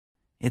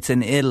It's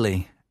in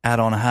Italy, out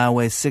on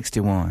Highway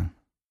 61.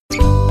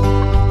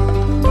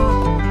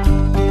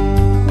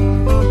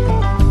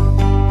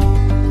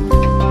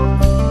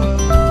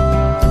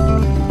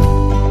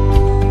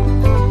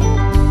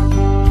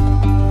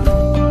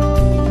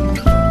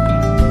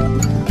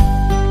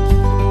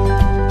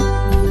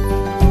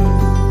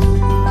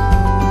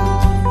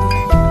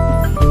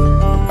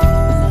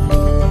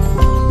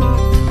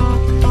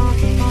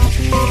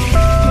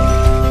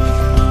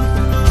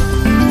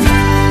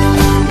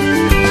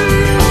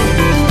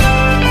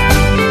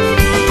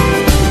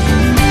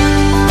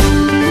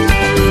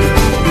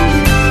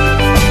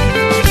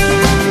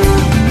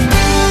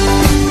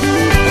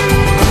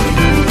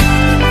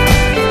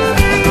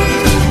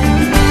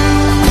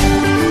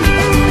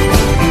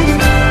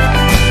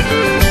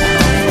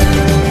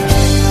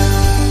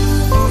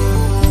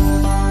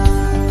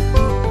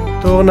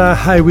 Torna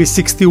Highway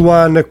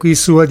 61 qui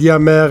su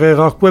ADMR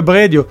Rock Web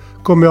Radio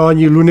come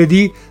ogni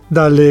lunedì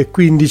dalle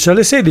 15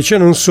 alle 16 e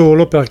non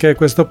solo, perché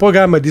questo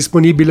programma è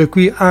disponibile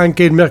qui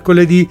anche il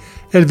mercoledì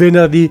e il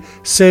venerdì,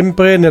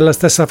 sempre nella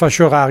stessa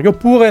fascia oraria,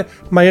 oppure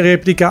ma in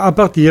replica a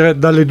partire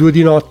dalle 2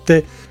 di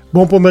notte.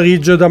 Buon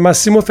pomeriggio da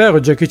Massimo Ferro,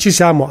 già che ci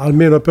siamo,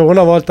 almeno per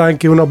una volta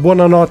anche una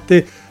buona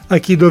notte a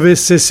chi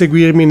dovesse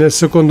seguirmi nel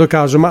secondo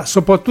caso, ma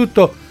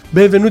soprattutto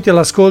benvenuti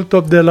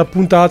all'ascolto della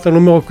puntata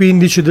numero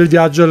 15 del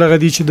viaggio alle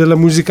radici della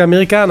musica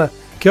americana,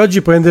 che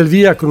oggi prende il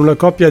via con una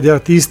coppia di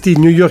artisti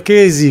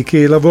newyorkesi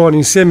che lavorano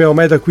insieme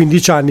ormai da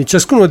 15 anni,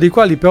 ciascuno dei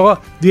quali però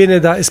viene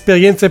da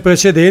esperienze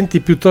precedenti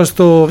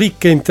piuttosto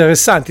ricche e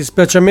interessanti,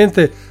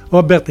 specialmente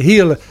Robert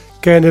Hill,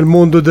 che è nel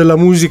mondo della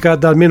musica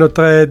da almeno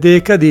 3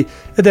 decadi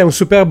ed è un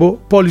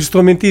superbo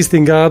polistrumentista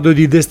in grado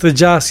di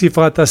destreggiarsi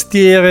fra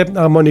tastiere,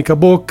 armonica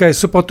bocca e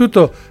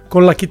soprattutto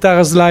con la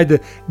chitarra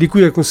slide, di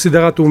cui è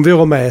considerato un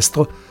vero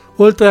maestro.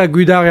 Oltre a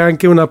guidare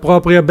anche una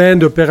propria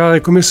band e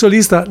operare come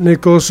solista, nel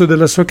corso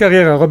della sua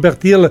carriera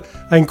Robert Hill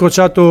ha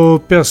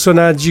incrociato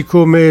personaggi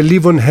come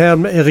Levon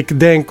Helm e Rick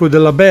Denko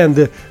della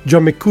band,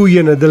 John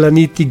McCuyen della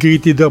Nitty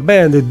Gritty der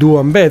Band e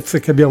Duane Betz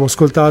che abbiamo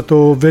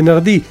ascoltato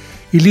venerdì,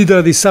 il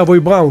leader di Savoy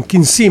Brown,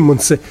 King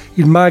Simmons,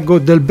 il mago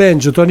del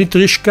banjo Tony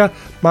Trischka,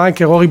 ma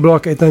anche Rory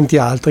Block e tanti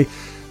altri.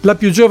 La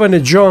più giovane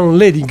John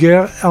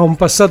Lediger ha un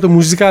passato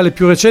musicale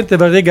più recente e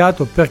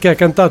variegato perché ha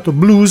cantato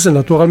blues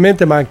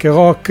naturalmente, ma anche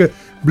rock,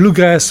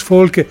 bluegrass,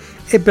 folk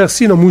e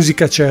persino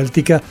musica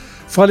celtica.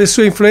 Fra le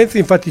sue influenze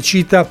infatti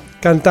cita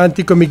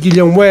cantanti come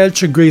Gillian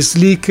Welch, Grace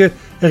Leak,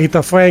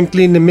 Rita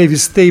Franklin,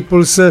 Mavis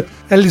Staples,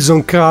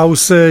 Alison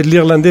Krauss,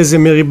 l'irlandese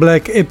Mary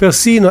Black e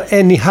persino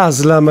Annie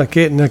Haslam,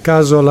 che nel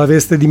caso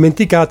l'aveste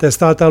dimenticata è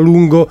stata a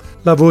lungo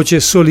la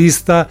voce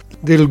solista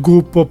del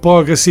gruppo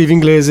progressive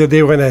inglese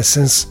dei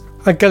Renaissance.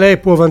 Anche lei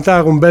può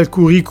vantare un bel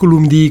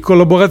curriculum di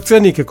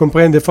collaborazioni che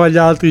comprende fra gli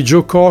altri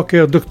Joe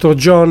Cocker, Dr.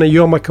 John,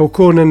 Jorma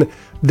Kaukonen,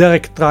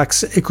 Derek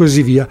Trax e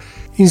così via.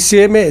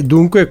 Insieme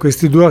dunque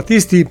questi due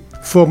artisti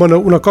formano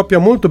una coppia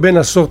molto ben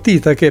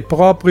assortita che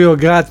proprio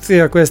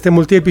grazie a queste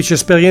molteplici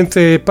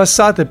esperienze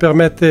passate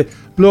permette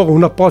loro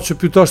un approccio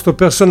piuttosto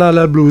personale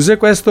al blues, e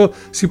questo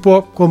si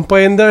può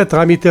comprendere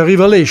tramite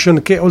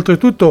Revelation, che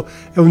oltretutto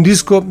è un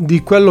disco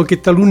di quello che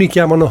taluni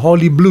chiamano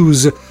holy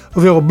blues,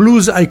 ovvero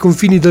blues ai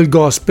confini del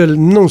gospel,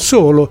 non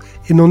solo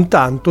e non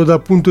tanto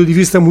dal punto di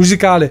vista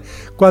musicale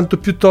quanto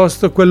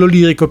piuttosto quello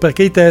lirico,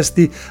 perché i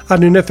testi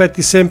hanno in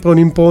effetti sempre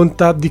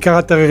un'impronta di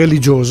carattere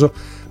religioso.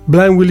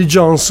 Blind Willie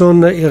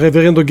Johnson, il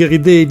reverendo Gary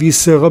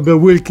Davis, Robert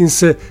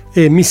Wilkins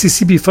e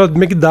Mississippi Fred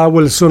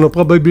McDowell sono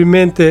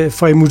probabilmente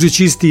fra i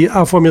musicisti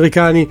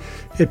afroamericani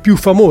più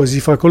famosi,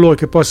 fra coloro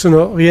che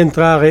possono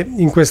rientrare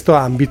in questo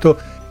ambito.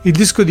 Il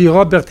disco di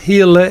Robert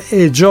Hill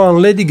e John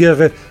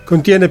Lediger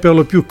contiene per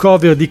lo più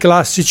cover di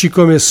classici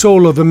come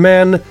Soul of a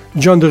Man,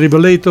 John the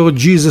Revelator,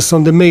 Jesus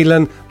on the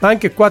Mainland, ma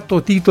anche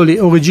 4 titoli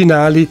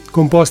originali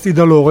composti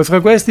da loro, e fra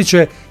questi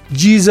c'è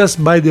Jesus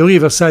by the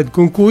Riverside,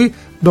 con cui,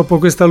 dopo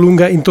questa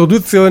lunga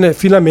introduzione,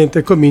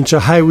 finalmente comincia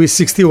Highway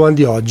 61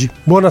 di oggi.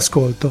 Buon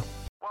ascolto.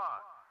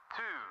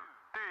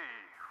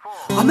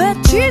 1, 2, 3, 4. I met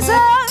Jesus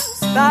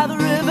by the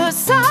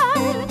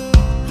riverside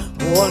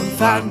one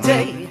fine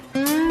day.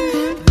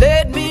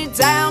 Led me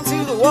down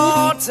to the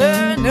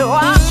water to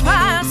wash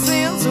my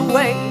sins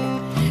away.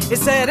 He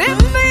said, if you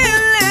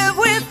live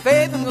with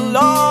faith in the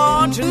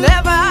Lord, you'll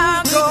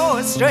never go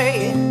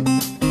astray.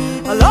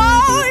 I'll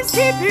always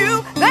keep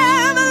you,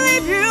 never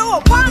leave you,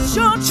 I'll wash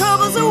your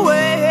troubles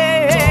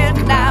away.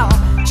 Now,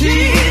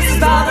 Jesus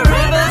by the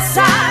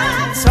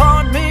riverside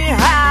taught me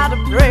how to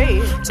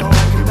pray.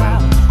 Talking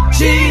about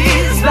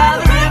Jesus by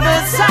the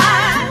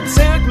riverside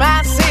took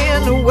my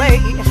sin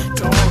away.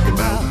 Talking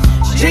about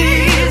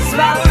Jesus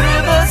by the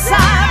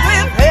riverside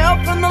with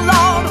help from the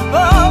Lord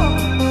above.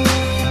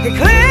 He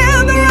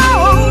cleared the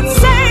road,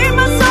 saved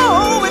my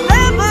soul with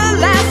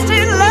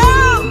everlasting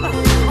love.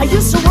 I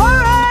used to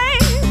worry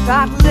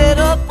about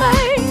little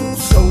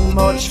things, so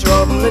much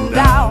trouble and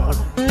doubt.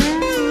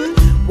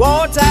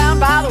 Wore down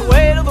by the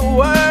weight of the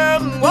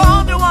world and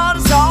wonder what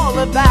it's all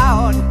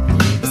about.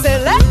 He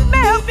said, let me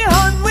help you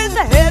hunt with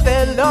the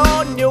heavy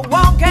load.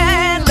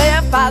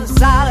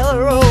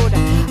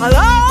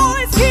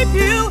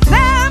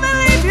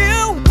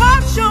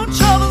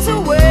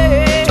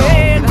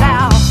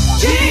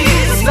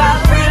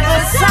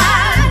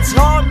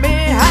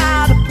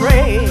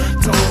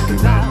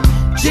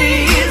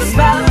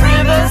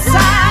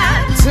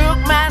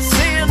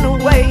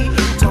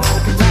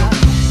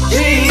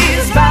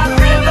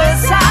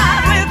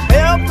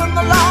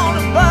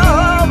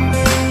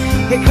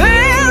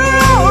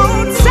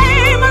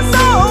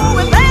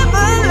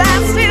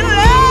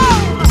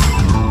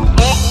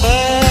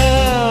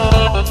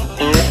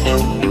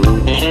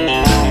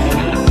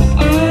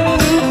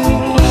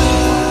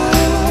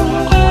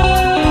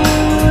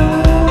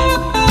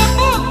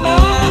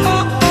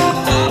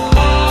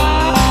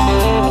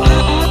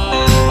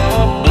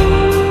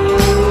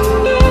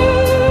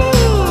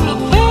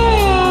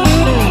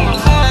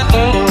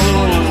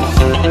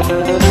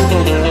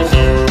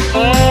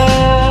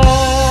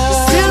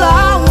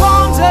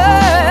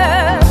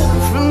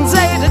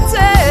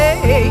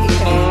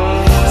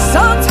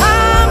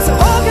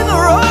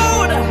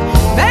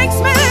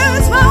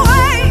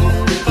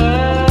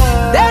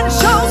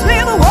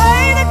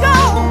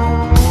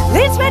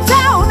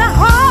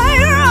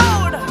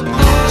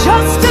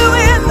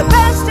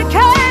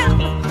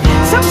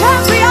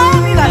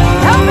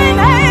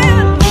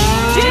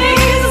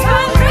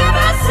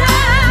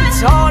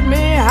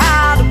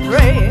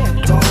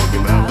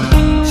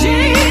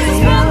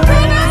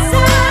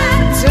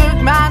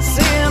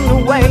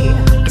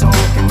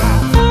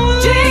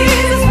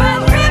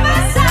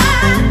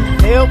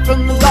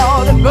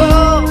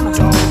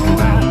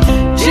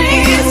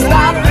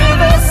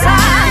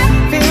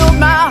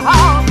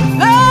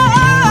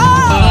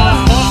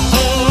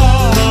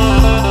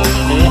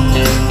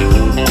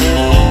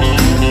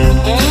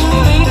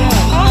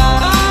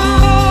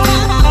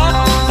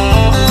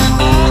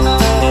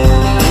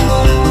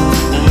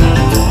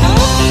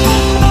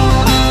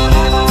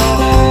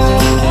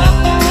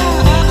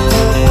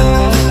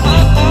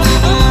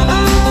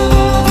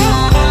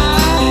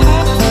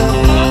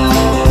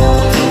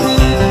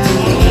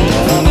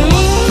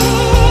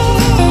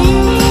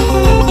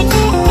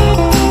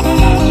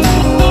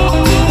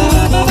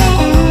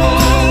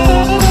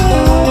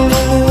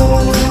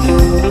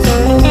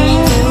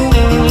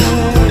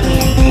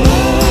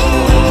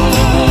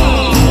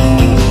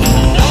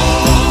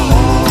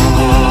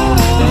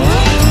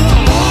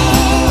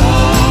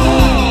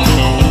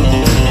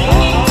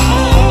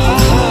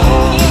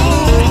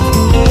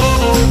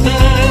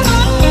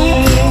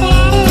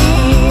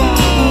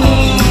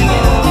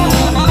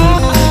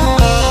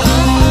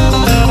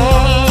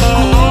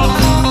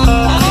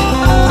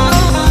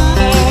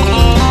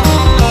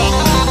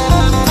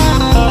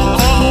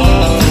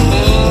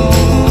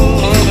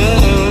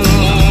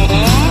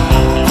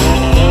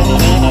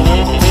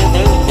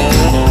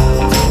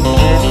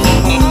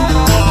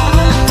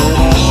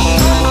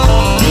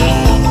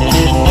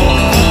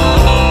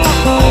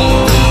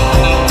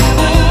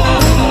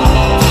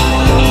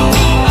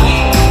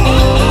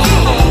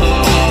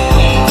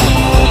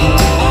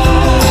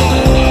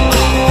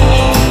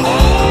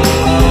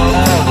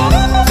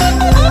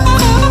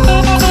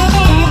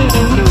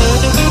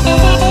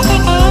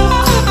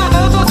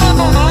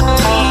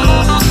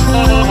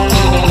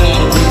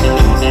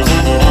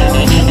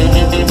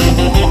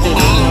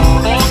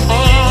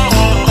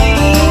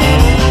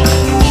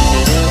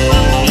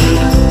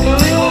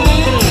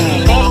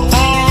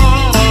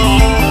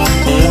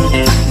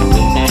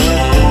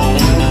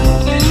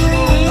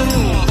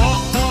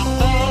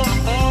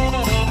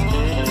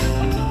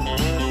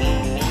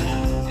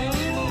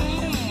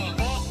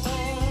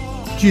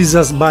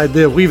 Jesus by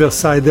the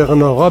Riverside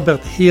erano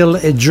Robert Hill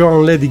e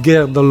John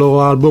Lediger dal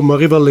loro album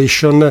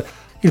Revelation.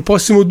 Il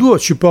prossimo duo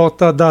ci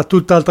porta da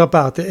tutt'altra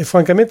parte e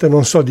francamente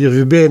non so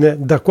dirvi bene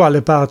da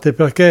quale parte,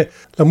 perché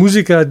la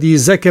musica di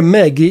Zack e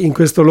Maggie in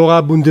questo loro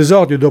album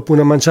d'esordio dopo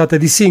una manciata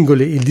di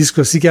singoli, il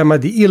disco si chiama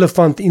The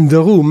Elephant in the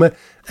Room,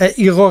 è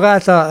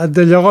irrorata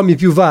degli aromi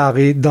più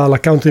vari, dalla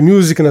country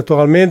music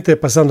naturalmente,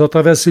 passando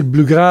attraverso il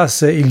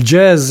bluegrass, il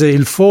jazz,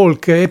 il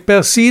folk e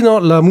persino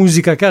la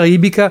musica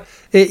caribica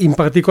e in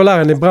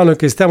particolare nel brano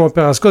che stiamo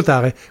per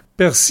ascoltare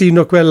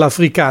persino quella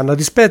africana,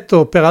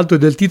 dispetto peraltro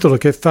del titolo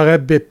che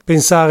farebbe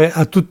pensare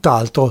a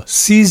tutt'altro,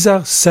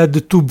 Caesar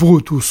said to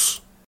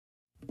Brutus.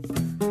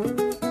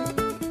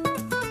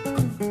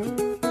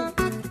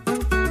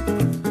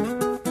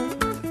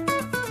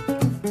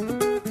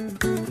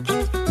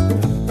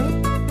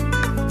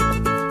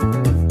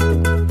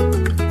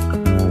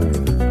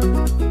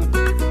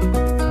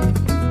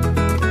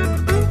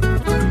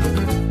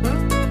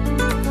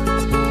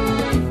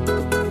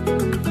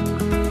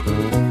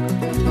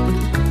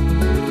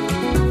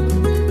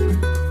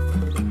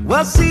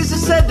 Well, Caesar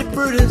said to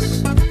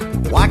Brutus,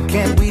 why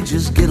can't we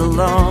just get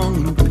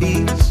along in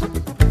peace?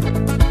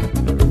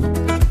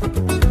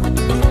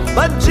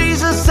 But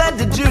Jesus said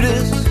to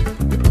Judas,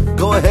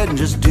 go ahead and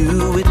just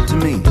do it to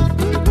me.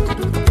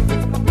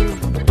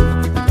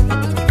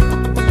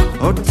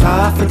 Oh,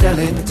 ta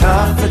fedele,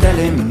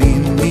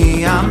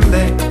 mi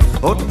ambe.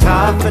 Oh,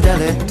 ta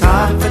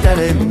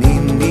fedele,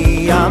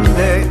 mi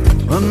ambe.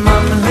 Well,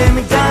 mama, lay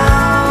me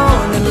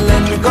down and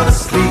let me go to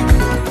sleep.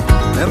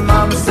 And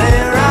mama,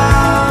 stay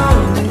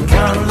around and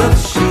count a little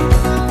sheep.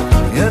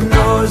 You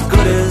know as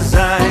good as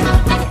I,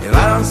 if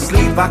I don't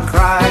sleep, I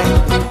cry.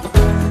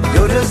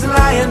 You're just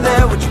lying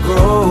there, would you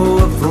grow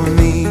up for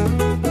me?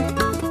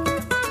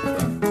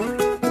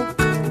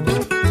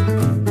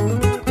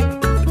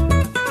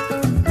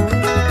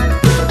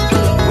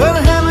 Well,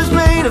 the hammer's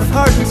made of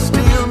hardened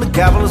steel, and the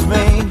gavel is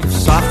made of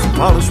soft and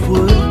polished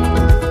wood.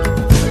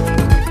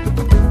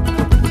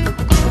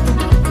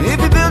 If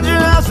you build your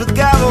house with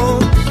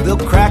gavels, they'll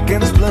crack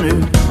and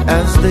splinter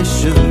as they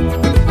should.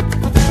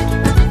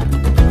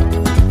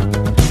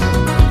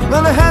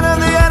 Well, the head of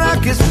the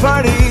anarchist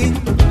party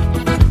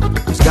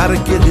has gotta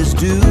get his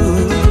due.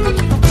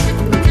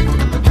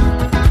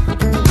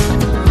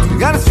 You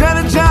gotta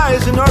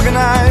strategize and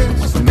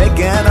organize to make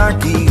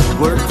anarchy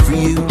work for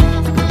you.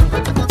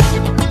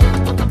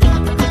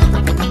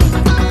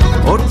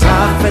 Oh,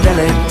 ta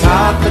fedele,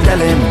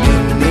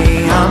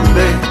 mini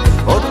ambe.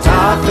 Oh,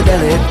 ta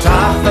fedele,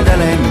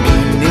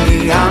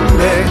 mini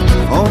ambe.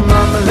 Oh,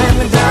 mama, lay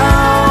me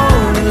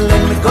down and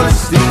let me go to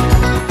sleep.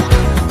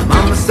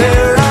 Mama, stay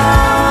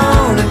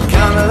around and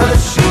count a little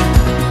sheep.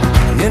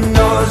 You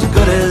know as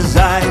good as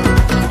I,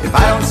 if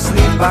I don't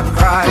sleep, I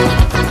cry.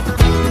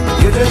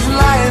 You're just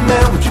lying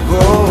there, would you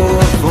grow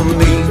up for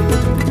me?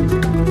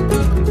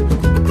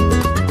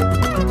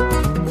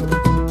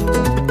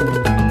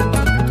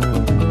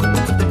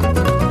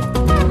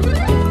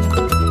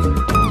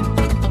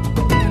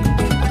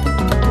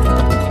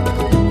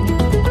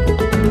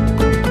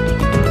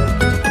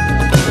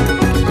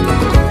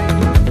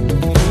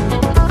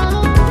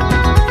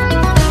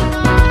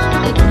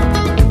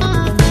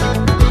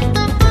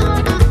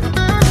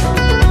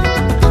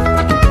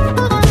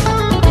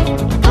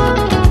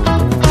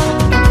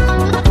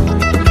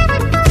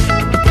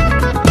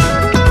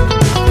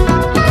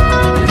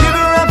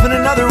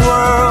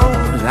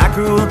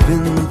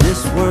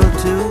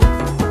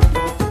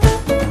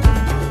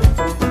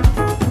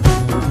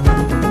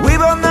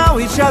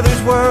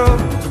 Other's world,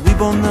 we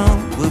both know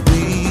what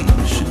we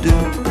should do.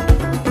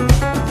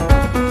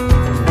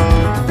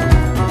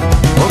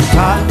 Oh,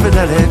 ta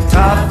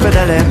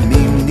fedele,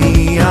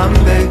 mini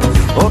ambe.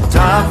 Oh,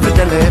 ta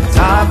fedele,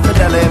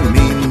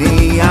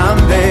 mini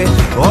ambe.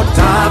 Oh,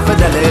 ta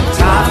fedele,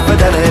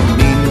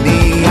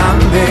 mini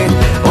ambe.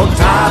 Oh,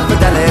 ta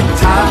fedele,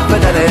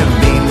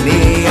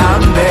 mini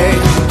ambe.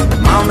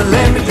 Mama,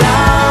 lay me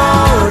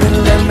down and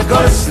let me go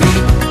to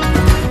sleep.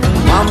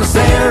 Mama,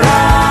 stay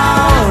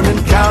around and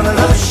count a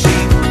little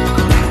sheep.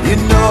 You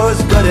know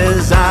as good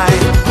as I,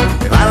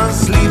 if I don't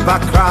sleep, I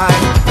cry.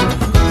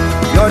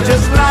 You're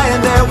just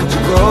lying there, would you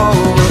grow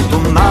up? Oh,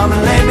 mama,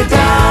 lay me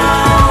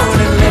down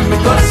and let me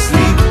go to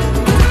sleep.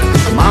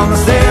 Mama,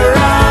 stay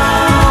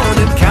around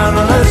and count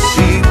a little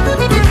sheep.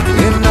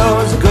 You know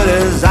as good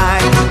as I,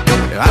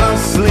 if I don't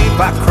sleep,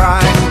 I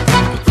cry.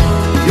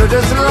 You're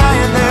just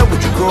lying there,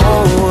 would you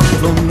grow up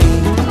for me?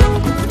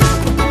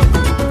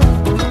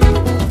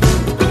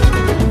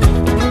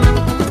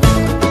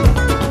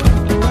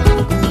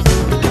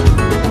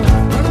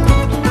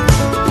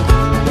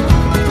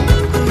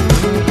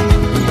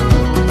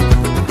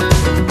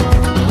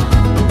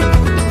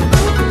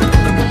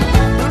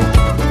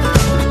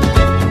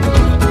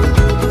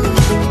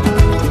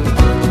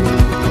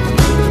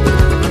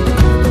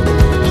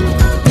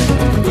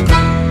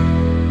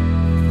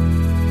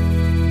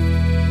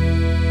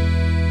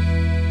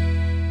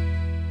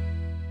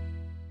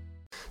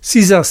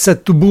 Caesar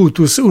Set to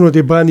Brutus, uno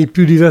dei brani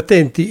più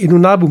divertenti in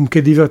un album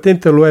che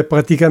divertente lo è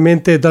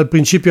praticamente dal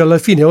principio alla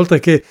fine, oltre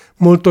che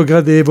molto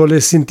gradevole.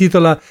 Si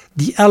intitola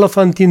The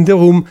Elephant in the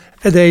Room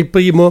ed è il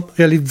primo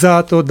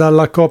realizzato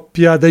dalla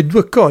coppia dei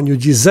due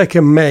coniugi Zack e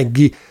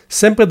Maggie,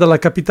 sempre dalla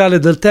capitale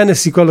del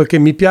Tennessee, quello che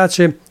mi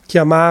piace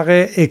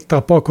chiamare, e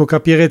tra poco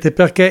capirete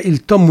perché,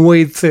 il Tom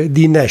Waits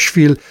di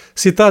Nashville.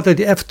 Si tratta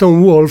di Afton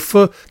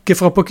Wolf, che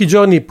fra pochi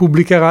giorni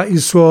pubblicherà il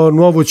suo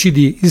nuovo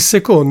CD, il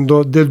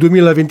secondo del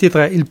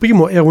 2023. Il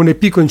primo era un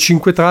EP con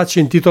 5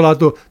 tracce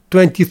intitolato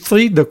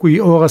 23, da cui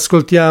ora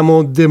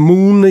ascoltiamo The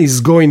Moon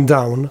is Going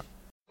Down.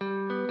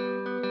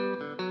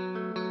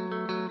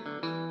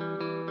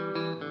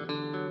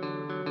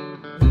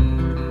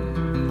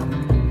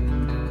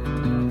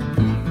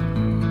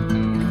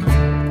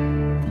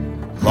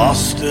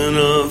 Lost in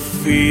a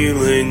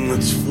feeling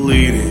that's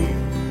fleeting,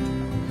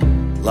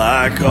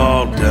 like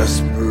all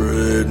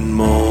desperate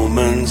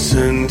moments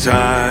in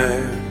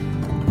time.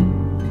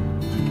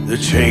 They're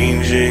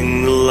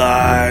changing the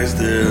lies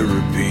they're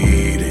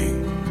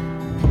repeating.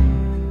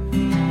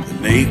 The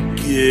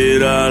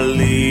naked are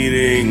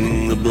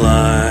leading the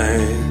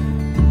blind.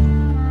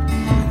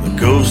 The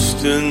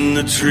ghosts in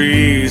the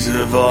trees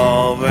have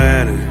all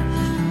vanished.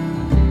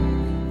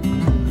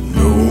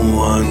 No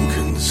one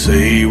can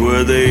say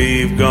where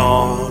they've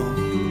gone.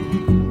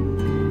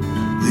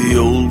 The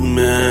old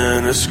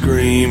men are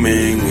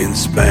screaming in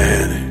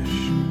Spanish,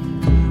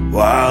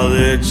 while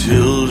their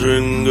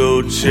children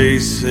go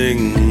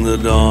chasing the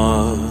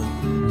dawn.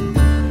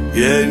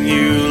 Yet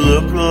you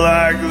look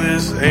like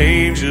this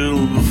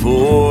angel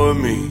before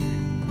me,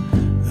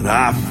 and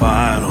I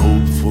find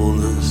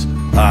hopefulness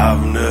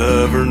I've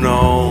never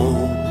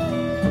known.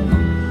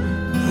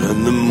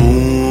 And the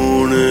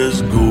moon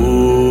is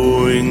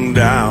going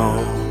down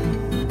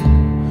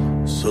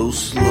so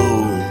slow.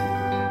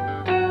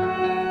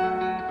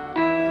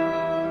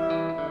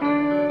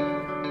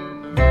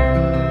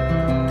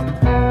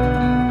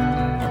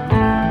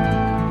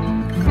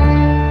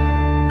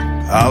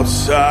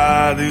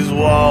 Outside these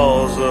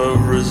walls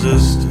of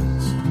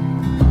resistance,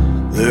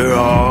 they're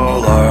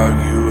all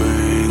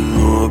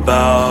arguing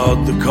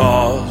about the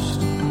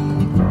cost.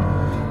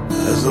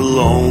 As a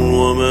lone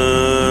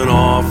woman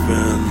off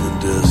in the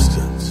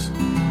distance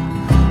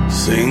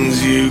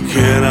sings, you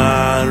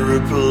cannot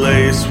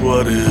replace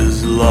what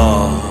is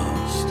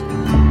lost.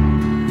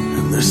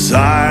 And their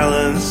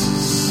silence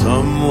is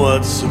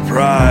somewhat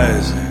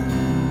surprising.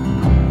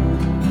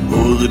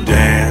 Oh, the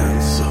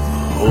dance of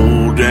the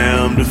whole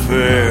damned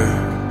affair.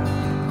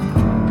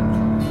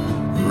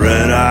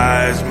 Red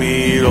eyes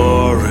meet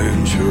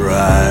orange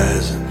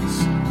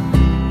horizons,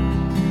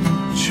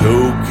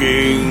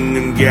 choking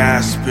and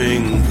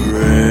gasping for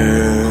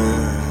air.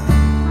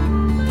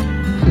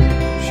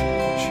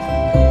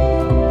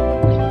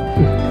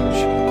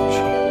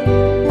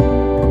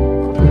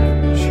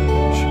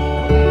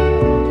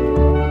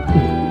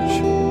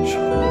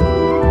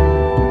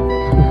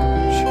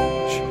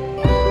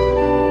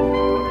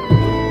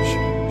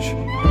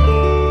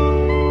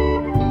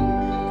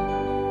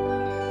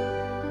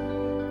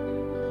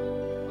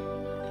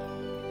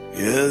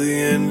 Yeah, the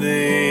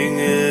ending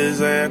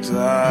is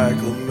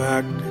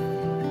anticlimactic.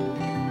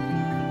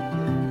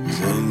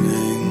 It's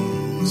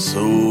ending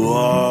so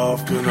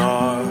often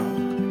are.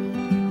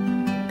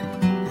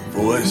 The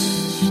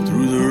voice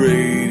through the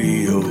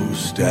radio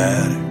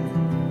static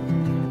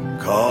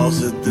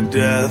calls it the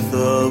death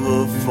of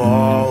a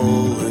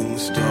falling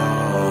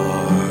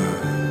star.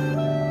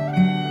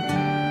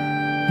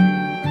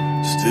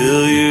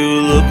 Still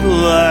you look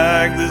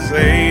like this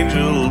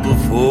angel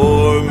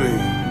before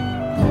me,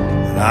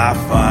 I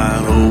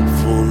find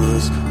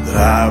hopefulness that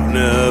I've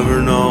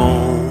never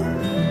known.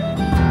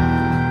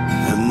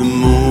 And the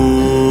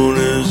moon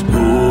is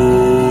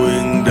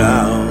going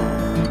down.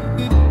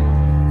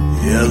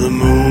 Yeah, the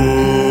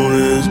moon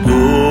is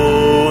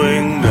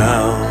going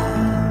down.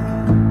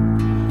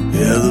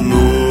 Yeah, the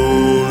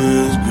moon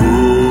is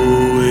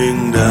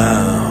going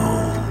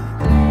down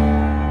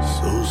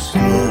so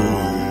slow.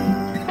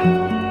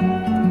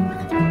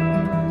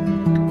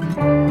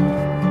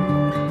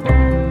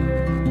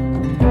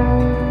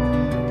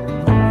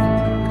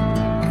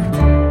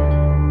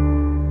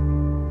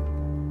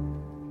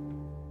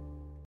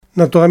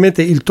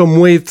 Naturalmente il Tom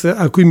Waits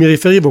a cui mi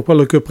riferivo,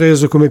 quello che ho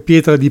preso come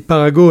pietra di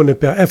paragone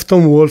per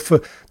Afton Wolf,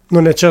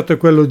 non è certo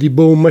quello di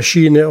Bone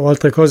Machine o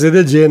altre cose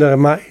del genere,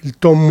 ma il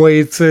Tom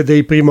Waits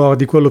dei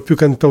primordi, quello più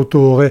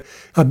cantautore.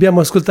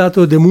 Abbiamo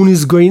ascoltato The Moon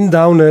is Going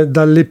Down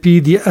dall'EP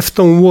di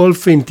Afton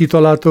Wolf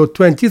intitolato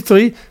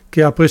 23,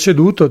 che ha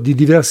preceduto di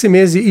diversi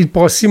mesi il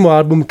prossimo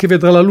album che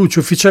vedrà la luce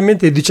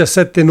ufficialmente il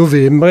 17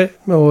 novembre.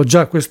 Ho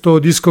già questo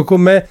disco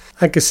con me,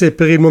 anche se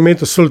per il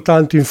momento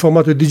soltanto in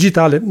formato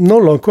digitale.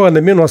 Non l'ho ancora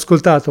nemmeno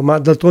ascoltato, ma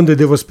d'altronde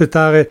devo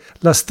aspettare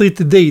la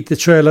street date,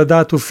 cioè la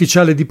data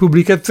ufficiale di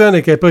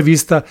pubblicazione, che è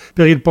prevista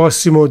per il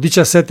prossimo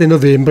 17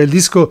 novembre. Il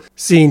disco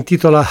si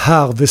intitola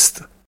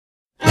Harvest.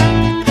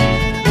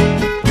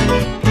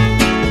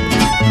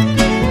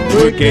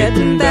 We're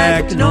getting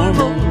back to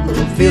normal.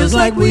 Feels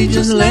like we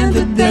just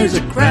landed, there's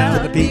a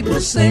crowd of people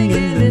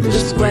singing in the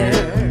square.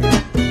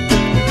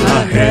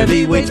 A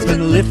heavy weight's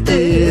been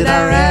lifted,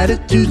 our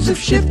attitudes have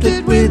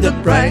shifted with the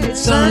bright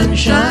sun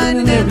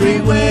shining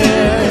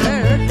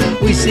everywhere.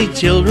 We see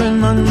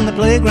children on the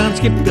playground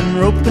skipping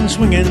rope and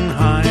swinging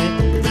high.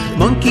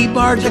 Monkey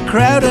bars are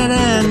crowded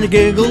and the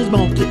giggles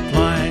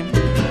multiply.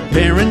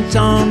 Parents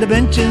on the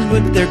benches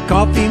with their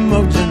coffee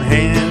mugs in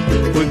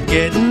hand. We're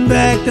getting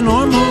back to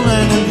normal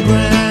and it's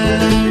grand.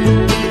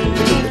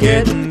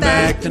 Getting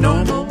back to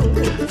normal.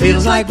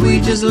 Feels like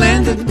we just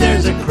landed,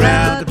 there's a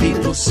crowd of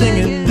people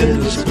singing in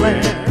the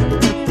square.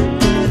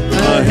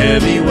 A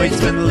heavy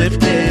weight's been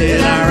lifted,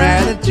 our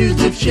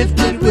attitudes have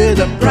shifted with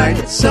a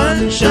bright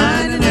sun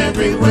shining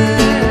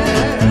everywhere.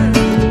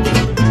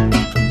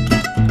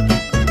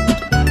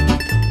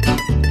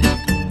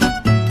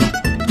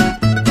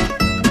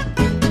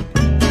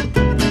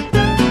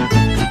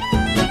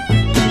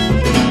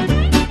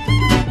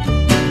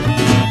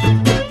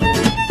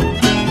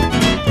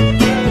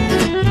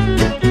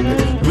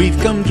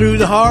 Come through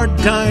the hard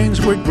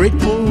times, we're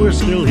grateful we're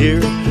still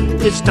here.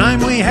 It's time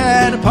we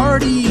had a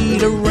party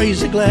to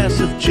raise a glass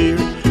of cheer.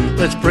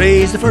 Let's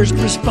praise the first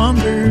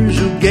responders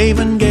who gave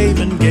and gave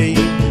and gave,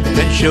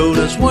 that showed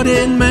us what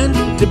it meant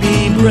to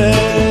be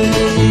brave.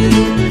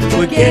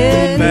 We're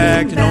getting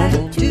back to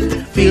normal.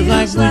 Feels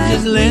like we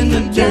just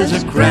landed, there's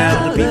a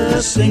crowd of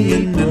people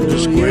singing in the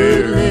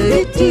square.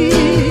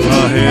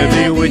 A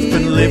heavy weight's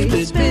been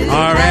lifted,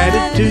 our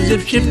attitudes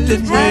have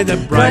shifted with a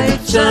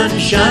bright sun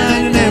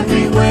shining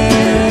everywhere.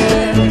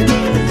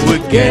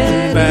 We're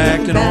getting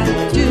back to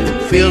normal.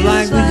 Feel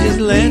like we just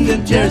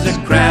landed, there's a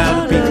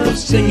crowd of people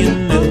singing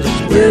in the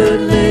square.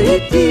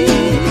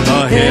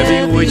 A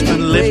heavy weight's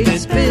been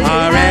lifted,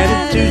 our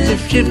attitudes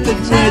have shifted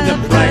with a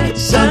bright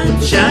sun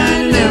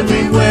shining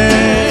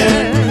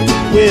everywhere.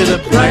 With a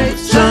bright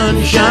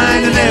sun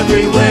shining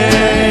everywhere.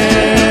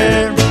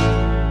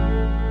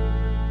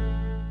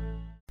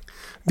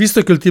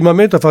 Visto che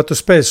ultimamente ho fatto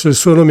spesso il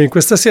suo nome in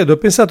questa sede, ho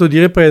pensato di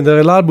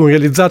riprendere l'album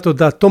realizzato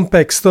da Tom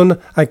Paxton,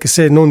 anche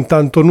se non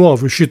tanto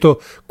nuovo,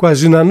 uscito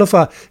quasi un anno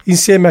fa,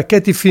 insieme a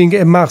Katy Fink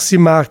e Marcy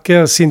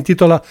Marker. Si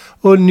intitola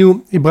All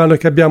New, il brano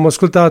che abbiamo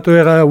ascoltato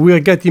era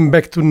We're Getting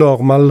Back to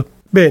Normal.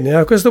 Bene,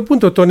 a questo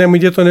punto torniamo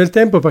indietro nel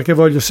tempo perché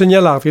voglio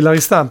segnalarvi la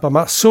ristampa,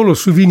 ma solo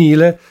su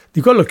vinile,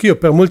 di quello che io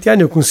per molti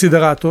anni ho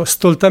considerato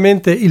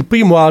stoltamente il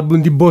primo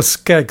album di Boz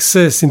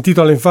Scaggs. Si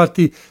intitola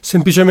infatti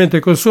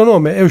semplicemente col suo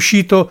nome, è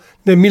uscito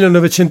nel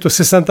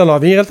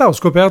 1969. In realtà ho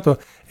scoperto,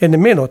 e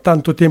nemmeno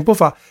tanto tempo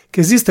fa,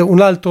 che esiste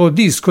un altro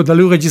disco da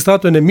lui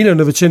registrato nel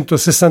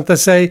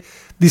 1966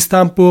 di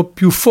stampo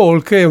più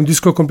folk, è un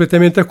disco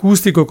completamente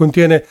acustico,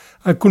 contiene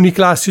alcuni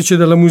classici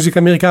della musica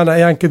americana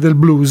e anche del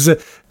blues.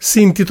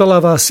 Si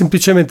intitolava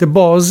semplicemente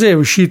Boz, è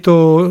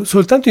uscito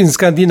soltanto in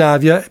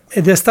Scandinavia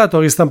ed è stato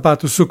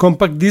ristampato su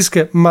compact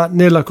disc ma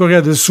nella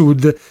Corea del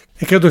Sud,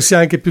 e credo sia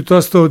anche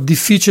piuttosto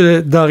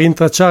difficile da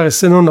rintracciare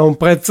se non a un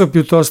prezzo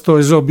piuttosto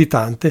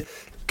esorbitante.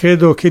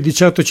 Credo che di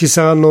certo ci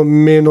saranno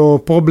meno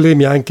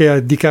problemi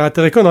anche di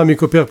carattere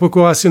economico per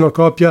procurarsi una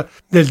copia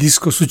del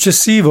disco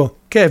successivo,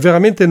 che è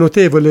veramente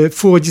notevole.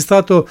 Fu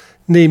registrato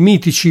nei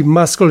mitici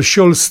Muscle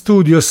Shoals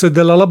Studios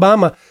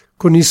dell'Alabama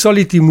con i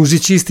soliti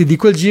musicisti di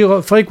quel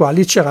giro, fra i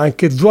quali c'era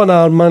anche Duane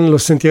Allman, lo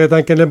sentirete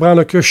anche nel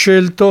brano che ho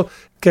scelto,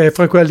 che è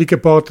fra quelli che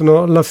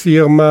portano la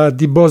firma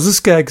di Boz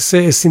Scaggs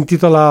e si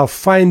intitola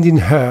Finding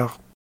Her.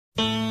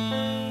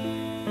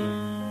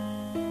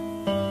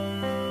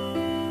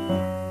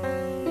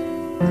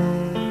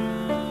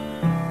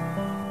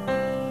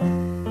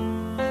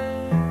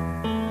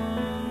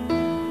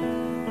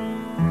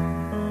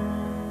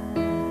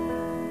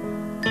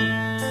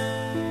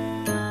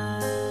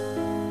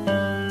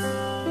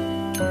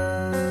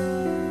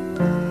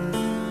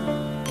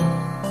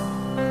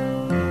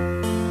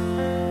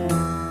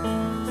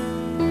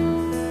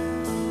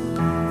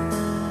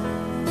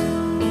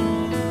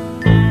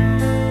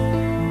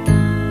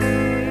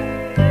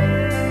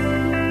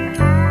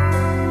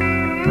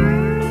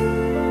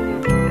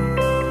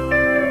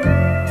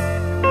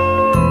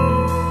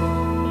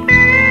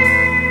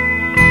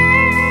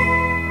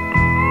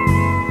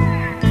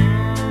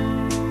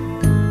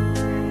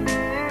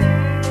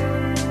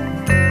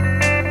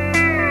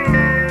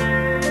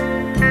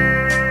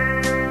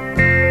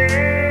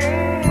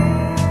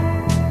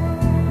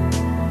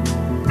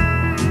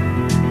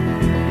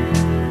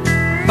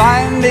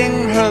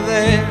 Finding her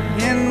there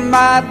in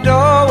my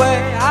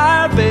doorway,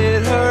 I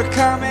bid her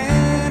come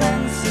in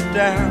and sit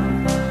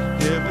down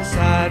here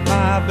beside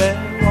my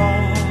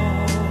bedroll.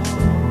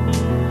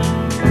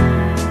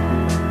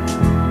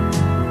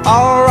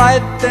 All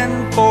right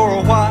then for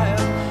a while,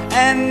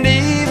 and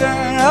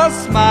even a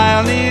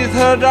smile neath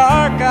her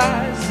dark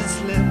eyes that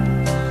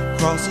slipped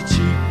across her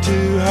cheek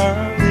to her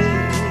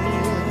lip.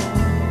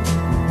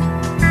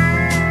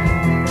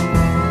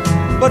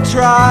 But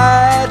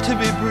try to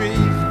be brief,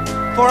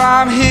 for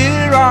I'm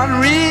here on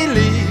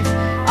relief.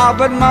 I've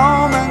but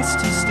moments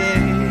to stay,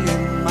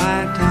 in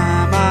my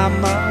time I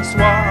must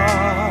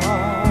watch.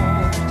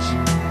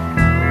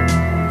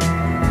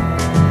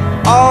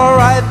 All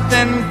right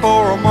then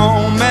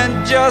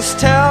just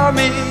tell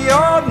me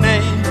your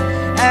name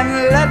and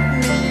let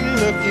me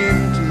look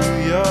into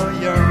your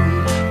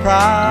young,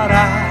 proud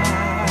eyes.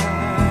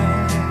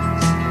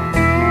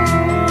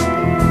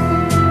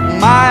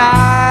 My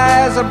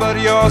eyes are but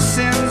your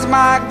sins,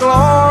 my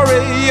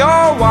glory,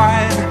 your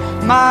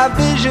wine, my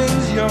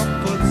visions, your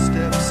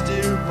footsteps,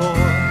 dear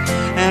boy,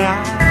 and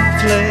I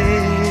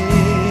fled.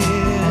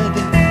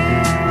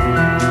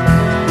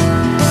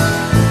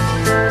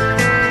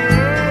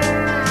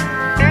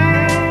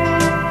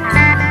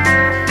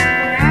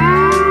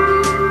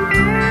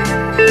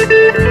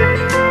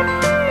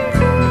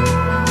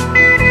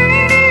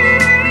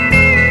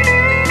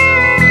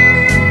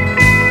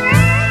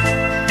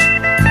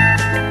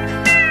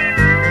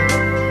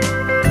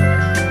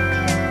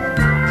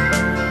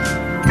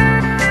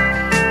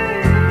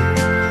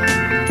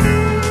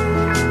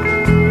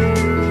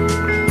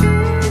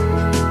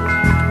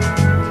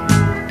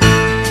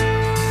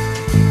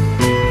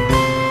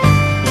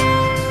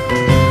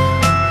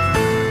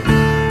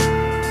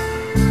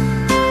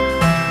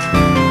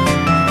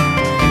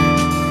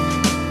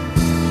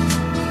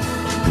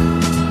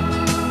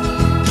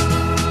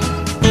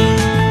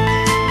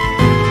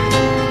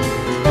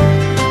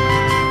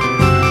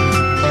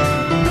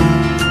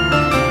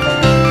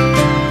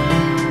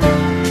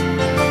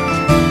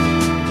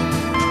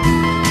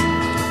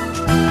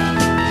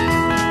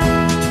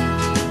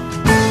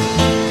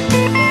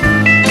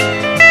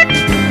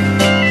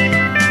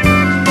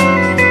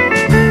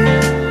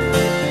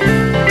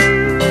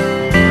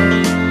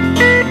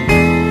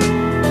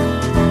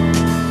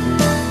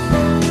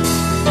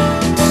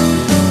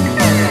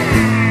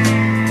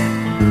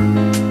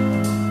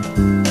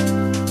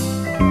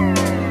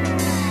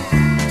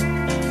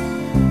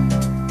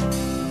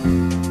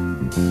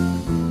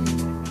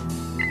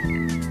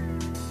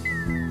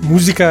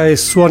 Musica e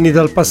suoni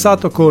dal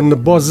passato con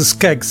Boz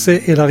Scaggs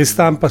e la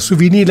ristampa su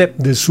vinile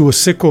del suo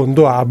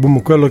secondo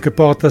album, quello che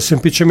porta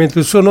semplicemente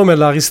il suo nome.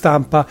 La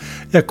ristampa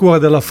è a cura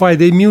della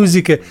Friday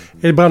Music e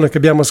il brano che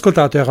abbiamo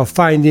ascoltato era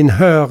Finding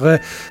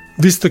Her.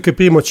 Visto che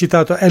prima ho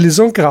citato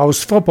Alison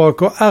Krauss, fra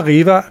poco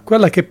arriva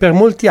quella che per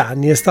molti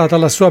anni è stata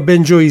la sua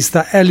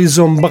banjoista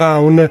Alison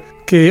Brown,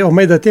 che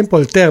ormai da tempo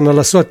alterna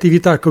la sua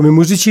attività come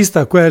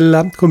musicista a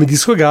quella come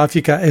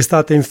discografica.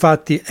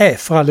 È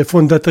fra le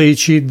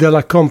fondatrici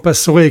della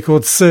Compass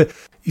Records.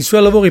 I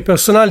suoi lavori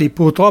personali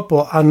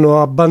purtroppo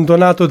hanno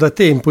abbandonato da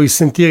tempo i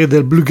sentieri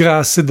del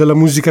bluegrass e della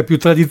musica più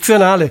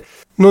tradizionale,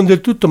 non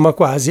del tutto ma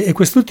quasi, e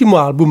quest'ultimo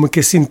album,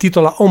 che si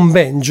intitola On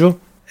Banjo,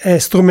 è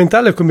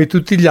strumentale come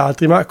tutti gli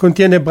altri, ma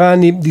contiene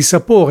brani di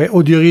sapore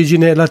o di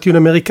origine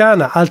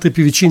latinoamericana, altri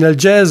più vicini al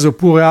jazz,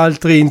 oppure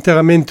altri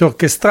interamente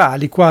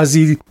orchestrali,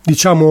 quasi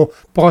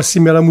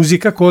prossimi alla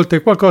musica colta,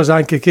 e qualcosa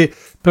anche che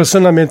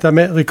personalmente a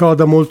me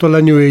ricorda molto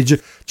la New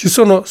Age. Ci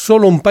sono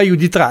solo un paio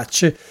di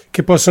tracce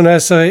che possono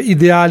essere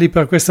ideali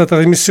per questa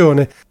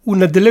trasmissione,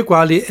 una delle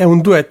quali è un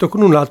duetto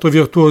con un altro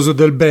virtuoso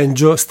del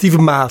banjo, Steve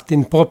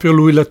Martin, proprio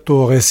lui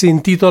l'attore. Si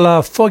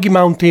intitola Foggy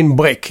Mountain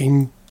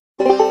Breaking.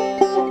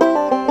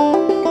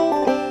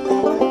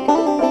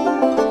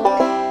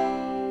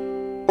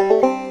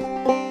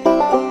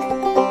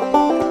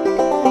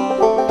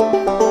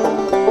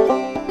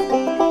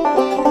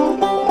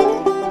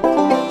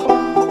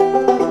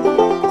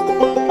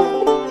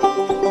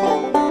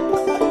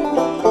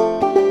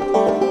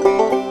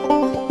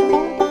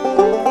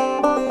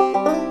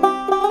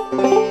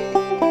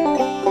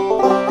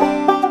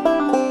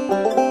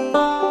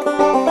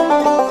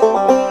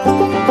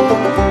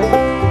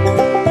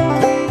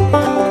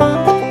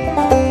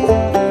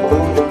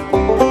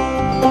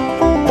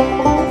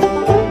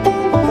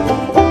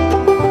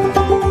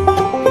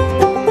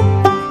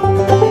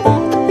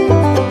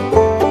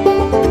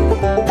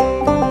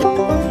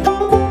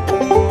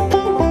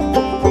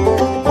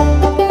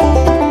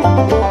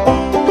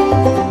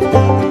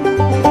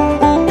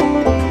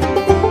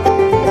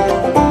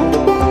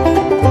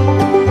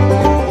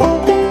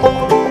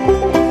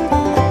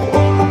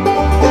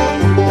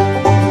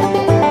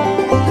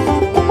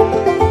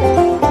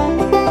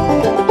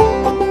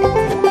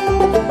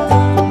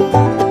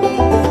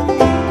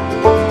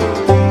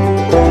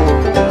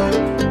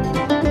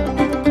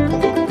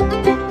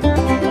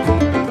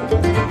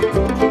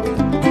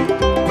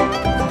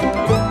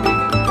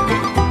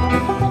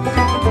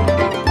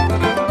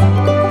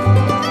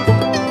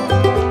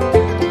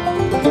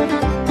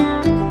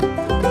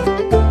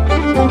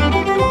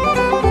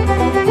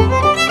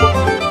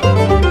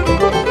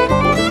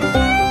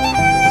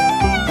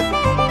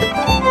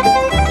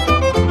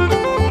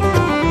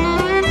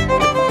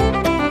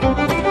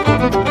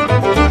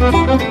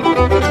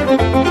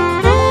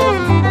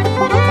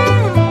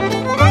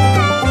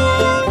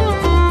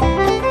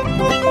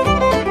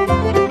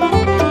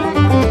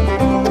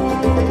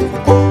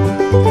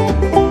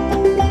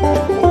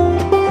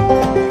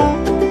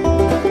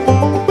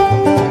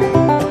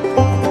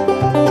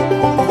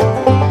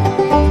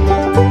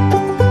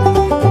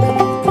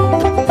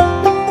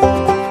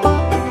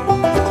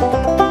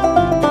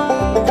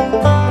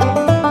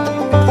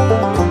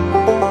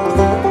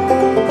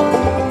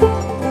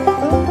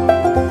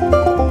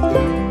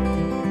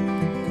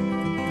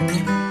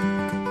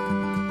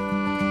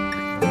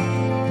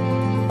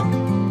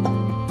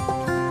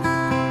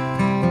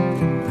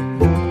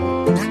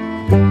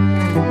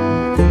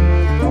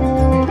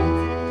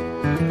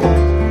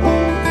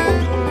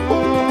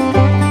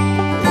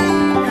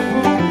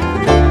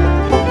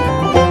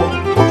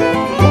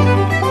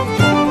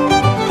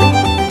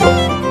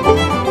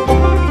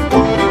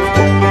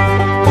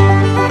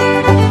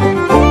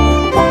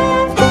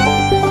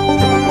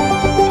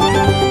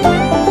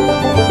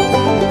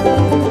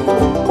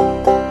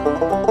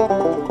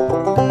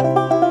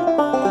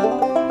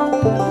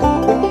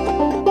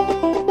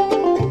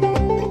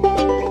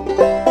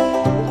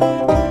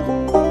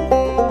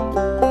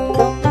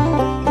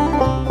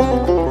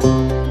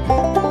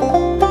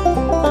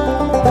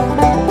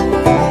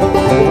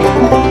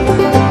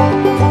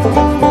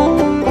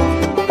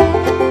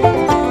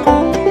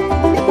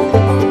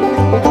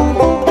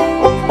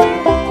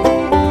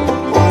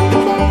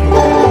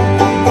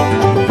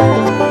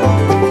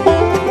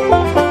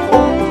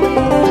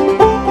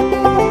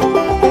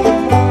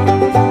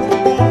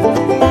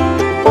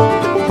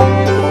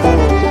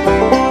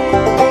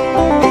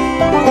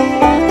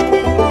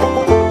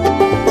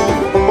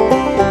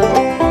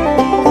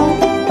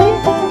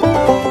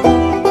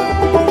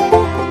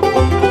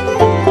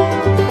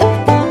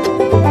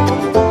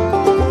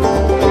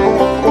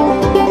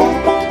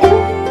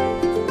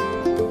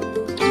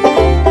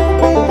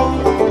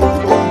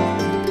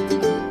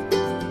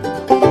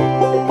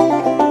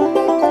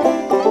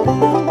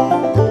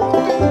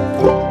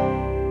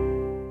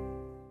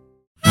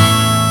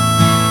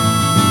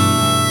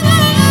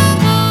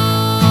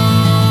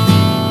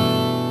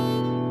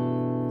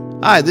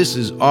 Hi, this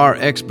is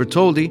R.X.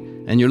 Bertoldi,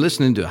 and you're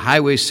listening to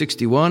Highway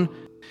 61.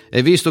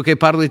 E visto che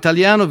parlo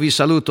italiano, vi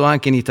saluto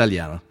anche in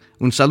italiano.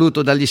 Un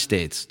saluto dagli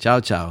States. Ciao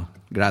ciao.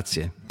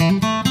 Grazie.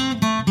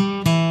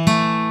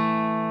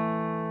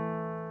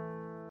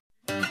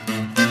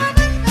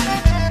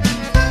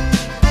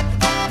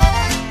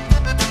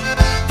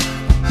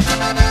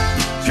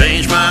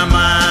 Change my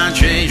mind,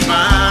 change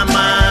my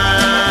mind.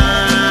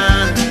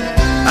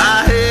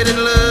 I hated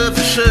love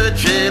for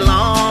such a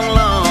long,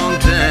 long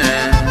time.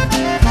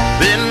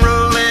 Been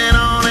rolling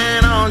on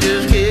and on,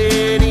 just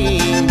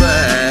getting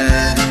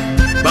by.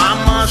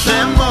 Vamos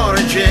and more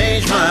and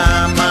change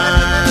my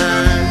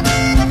mind.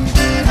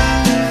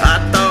 I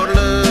thought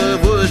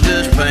love was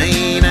just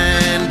pain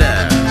and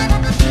doubt.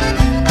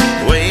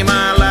 The way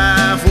my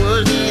life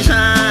was designed.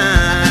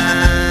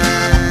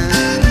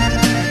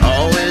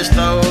 Always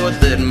thought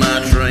that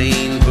my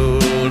train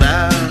pulled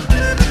out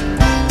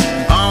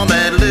on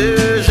that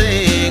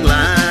losing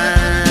line.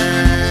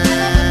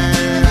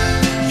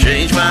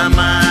 Change my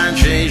mind,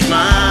 change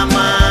my mind.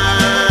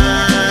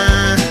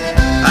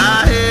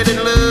 I hated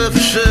love for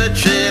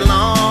such a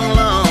long,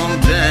 long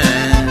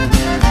time.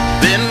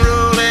 Been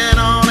rolling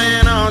on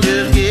and on,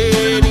 just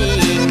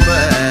getting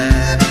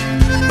by.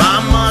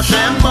 Vamos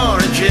and more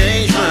and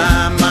change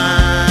my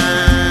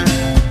mind.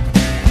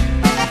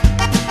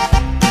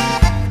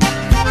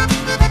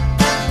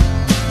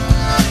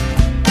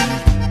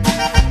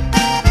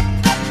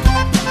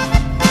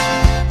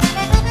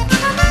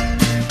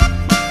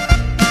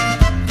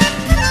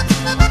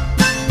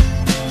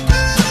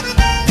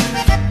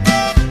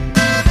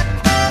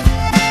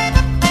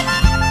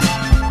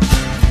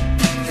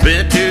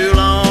 Spent too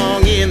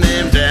long in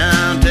them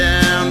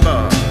downtown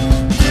bars,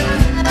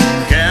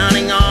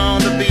 counting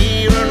on the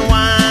beer and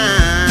wine.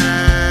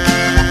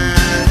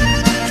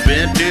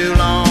 Spent too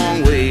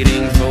long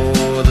waiting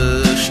for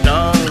the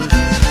stars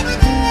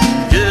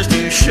just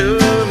to show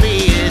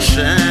me a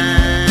sign.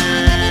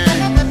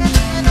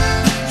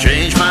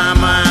 Change my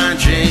mind,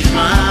 change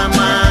my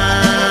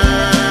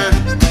mind.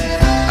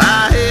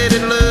 I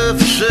hated love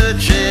for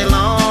such a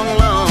long,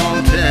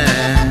 long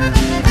time.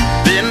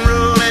 Been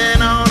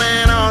rolling on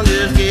and on,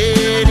 just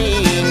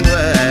getting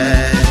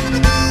by.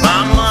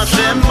 Vamos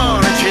and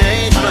more and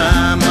change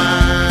my mind.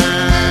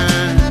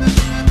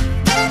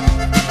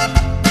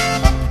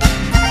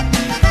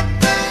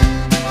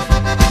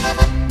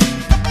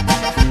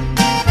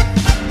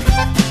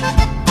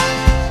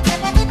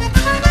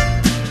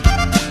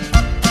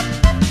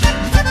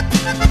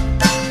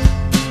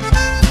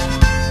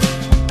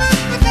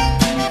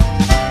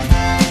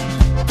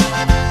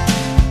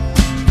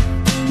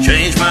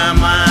 Change my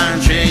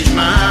mind, change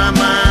my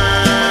mind.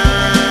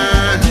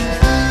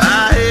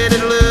 I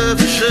hated love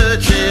for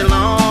such a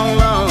long,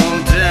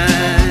 long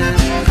time.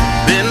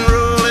 Been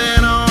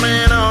rolling on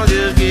and on,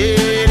 just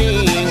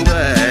getting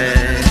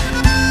by.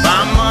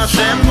 Vamos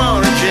and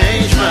more and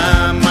change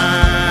my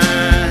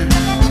mind.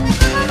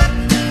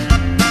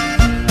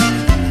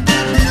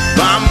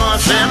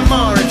 Vamos and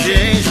more and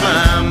change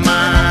my mind.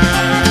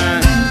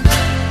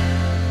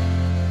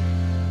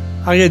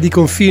 Area di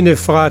confine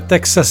fra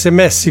Texas e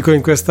Messico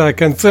in questa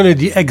canzone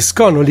di Eggs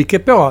Connolly, che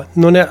però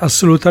non è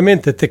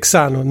assolutamente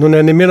texano, non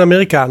è nemmeno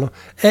americano,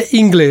 è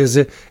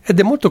inglese ed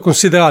è molto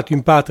considerato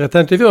in patria,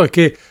 tanto è vero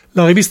che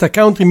la rivista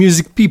Country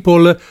Music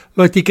People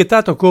lo ha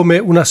etichettato come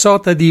una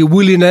sorta di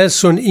Willie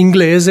Nelson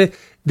inglese,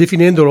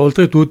 definendolo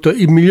oltretutto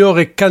il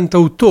migliore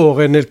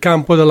cantautore nel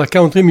campo della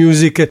country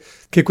music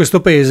che questo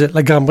paese,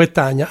 la Gran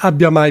Bretagna,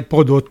 abbia mai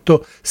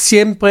prodotto.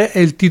 Sempre è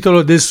il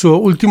titolo del suo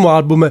ultimo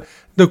album,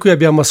 da cui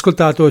abbiamo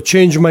ascoltato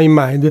Change My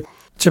Mind.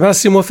 C'è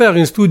Massimo Ferro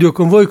in studio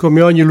con voi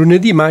come ogni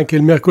lunedì, ma anche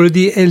il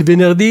mercoledì e il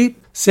venerdì,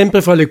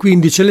 sempre fra le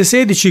 15 e le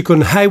 16 con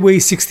Highway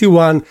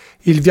 61,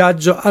 il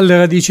viaggio alle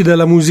radici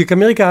della musica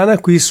americana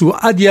qui su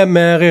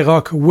ADMR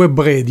Rock Web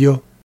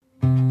Radio.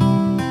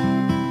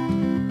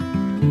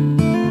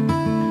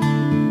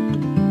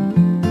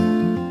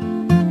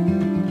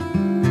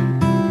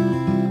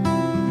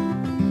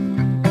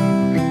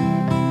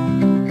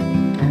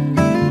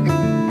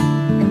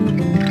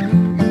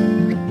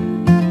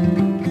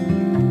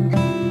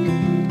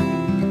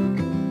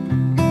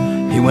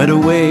 Went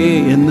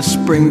away in the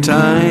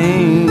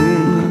springtime,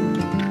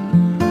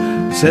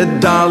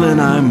 said, darling,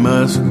 I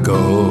must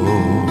go,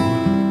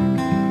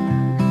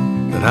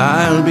 but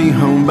I'll be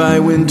home by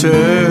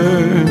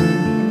winter,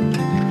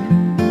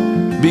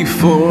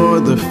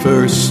 before the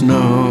first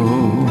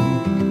snow,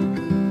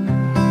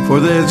 for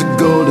there's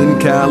gold in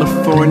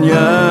California,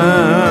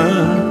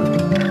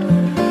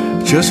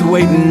 just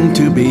waiting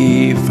to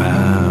be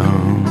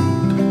found,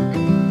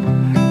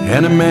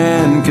 and a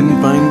man can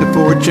find a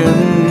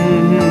fortune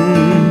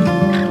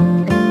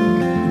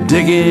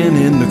digging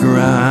in the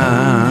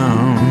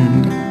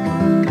ground.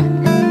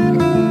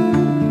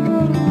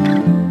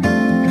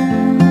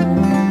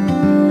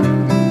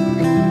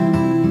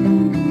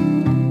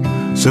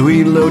 So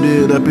he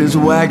loaded up his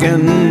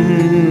wagon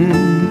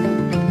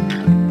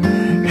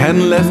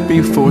and left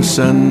before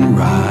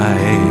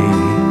sunrise.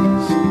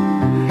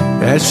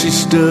 As she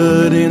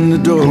stood in the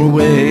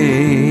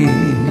doorway,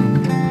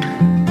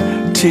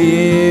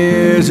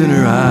 tears in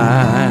her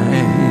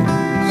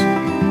eyes.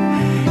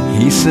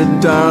 He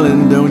said,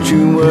 darling, don't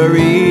you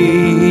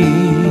worry.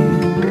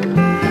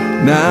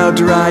 Now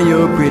dry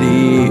your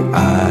pretty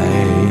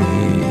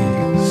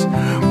eyes.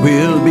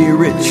 We'll be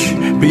rich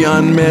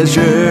beyond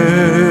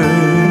measure.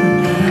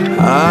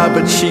 Ah,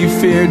 but she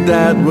feared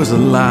that was a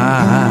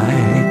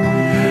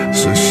lie.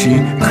 So she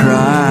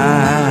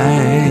cried.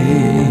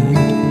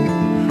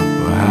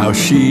 How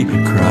she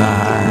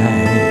cried.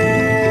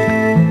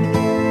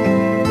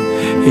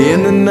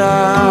 In the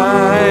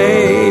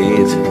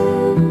night,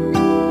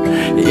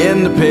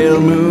 in the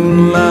pale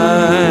moonlight,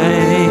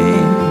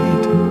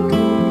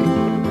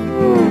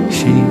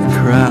 she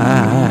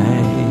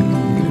cried.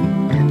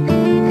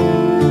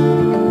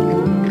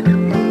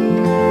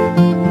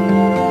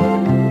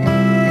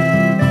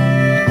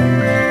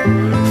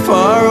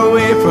 Far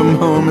away from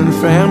home and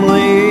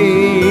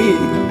family,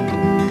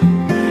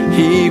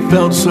 he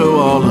felt so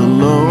all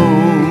alone.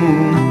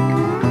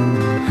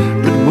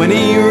 But when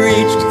he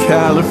reached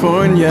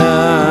California,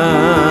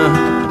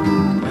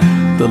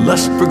 the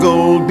lust for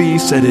gold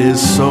beset his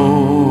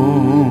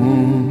soul.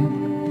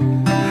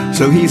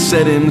 So he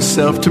set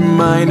himself to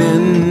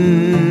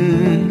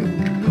mining,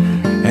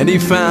 and he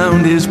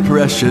found his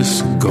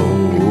precious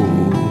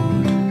gold.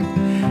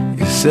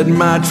 He said,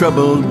 my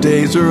troubled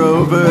days are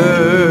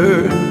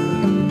over,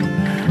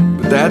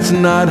 but that's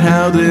not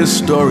how this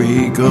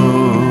story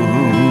goes.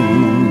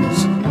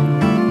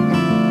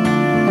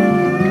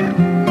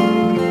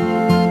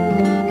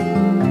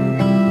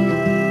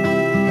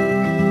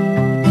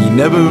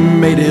 Never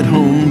made it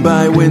home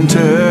by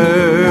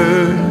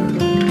winter,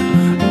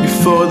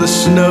 before the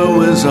snow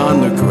was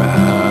on the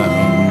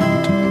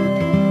ground.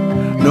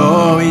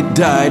 No, he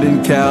died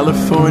in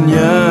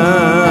California.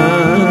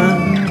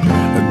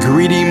 A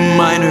greedy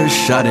miner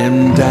shot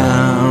him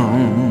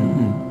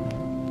down.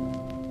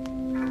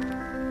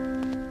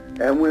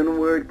 And when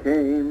word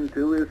came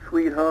to his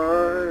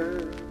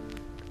sweetheart,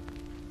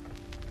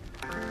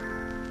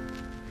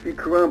 she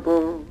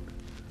crumpled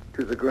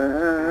to the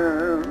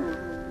ground.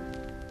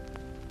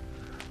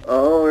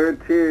 All her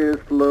tears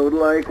flowed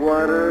like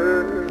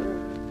water.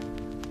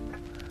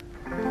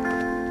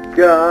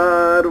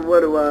 God,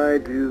 what do I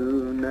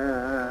do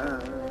now?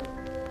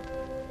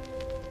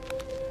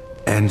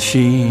 And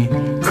she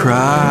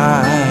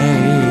cried.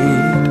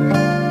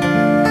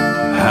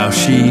 How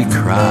she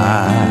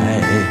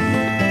cried.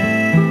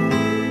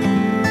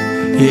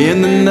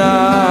 In the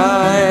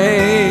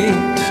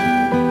night,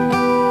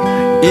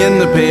 in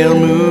the pale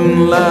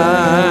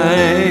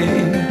moonlight,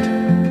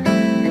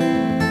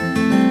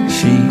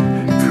 she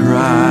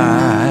cried.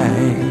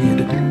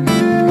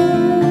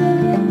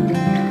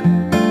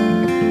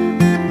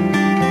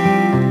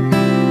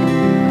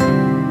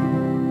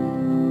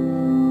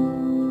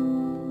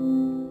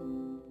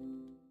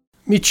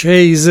 Mitch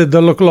Hayes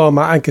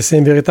dall'Oklahoma, anche se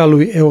in verità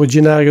lui è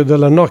originario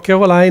della North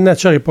Carolina,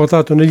 ci ha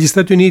riportato negli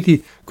Stati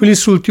Uniti con il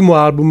suo ultimo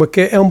album,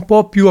 che è un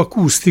po' più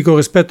acustico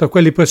rispetto a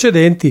quelli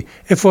precedenti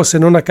e forse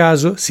non a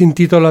caso si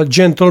intitola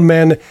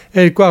Gentleman.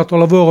 È il quarto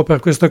lavoro per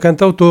questo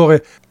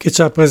cantautore che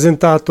ci ha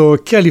presentato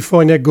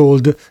California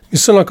Gold. Mi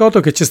sono accorto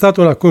che c'è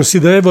stata una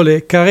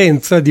considerevole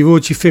carenza di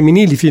voci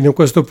femminili fino a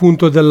questo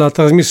punto della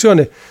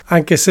trasmissione,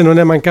 anche se non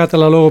è mancata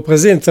la loro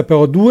presenza,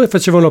 però due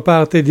facevano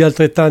parte di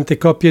altrettante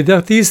coppie di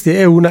artisti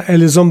e una,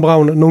 Alison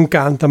Brown, non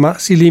canta ma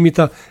si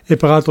limita, e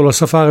peraltro lo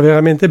sa fare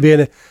veramente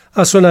bene,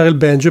 a suonare il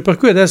banjo. Per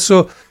cui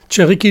adesso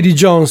c'è Ricky D.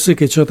 Jones,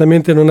 che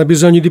certamente non ha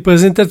bisogno di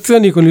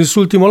presentazioni, con il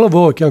suo ultimo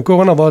lavoro, che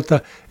ancora una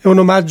volta è un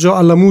omaggio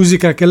alla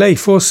musica che lei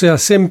forse ha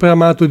sempre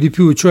amato di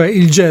più, cioè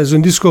il jazz.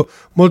 Un disco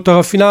molto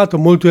raffinato,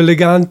 molto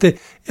elegante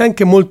e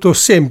anche molto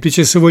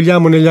semplice, se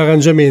vogliamo, negli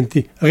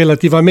arrangiamenti,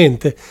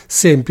 relativamente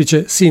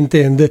semplice si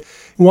intende.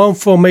 One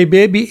for My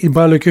Baby, il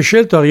brano che ho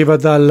scelto, arriva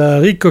dal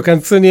ricco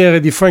canzoniere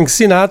di Frank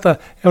Sinatra,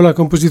 è una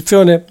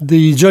composizione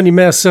di Johnny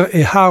Mercer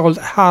e Harold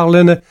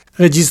Arlen,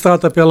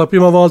 registrata per la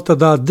prima volta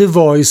da The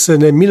Voice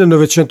nel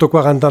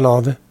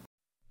 1949.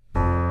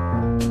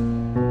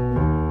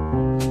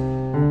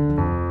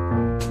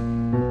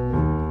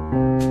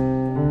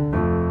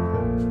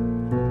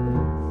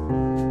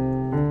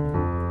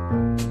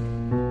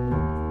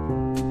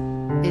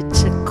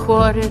 It's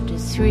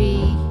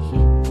 2:45.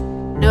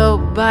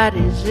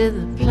 Nobody's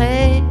in the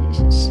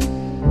place,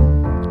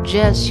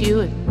 just you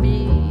and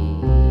me.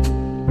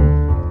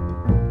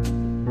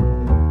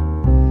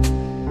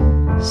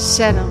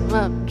 Set 'em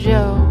up,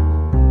 Joe.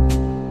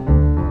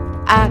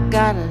 I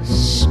got a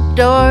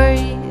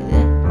story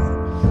that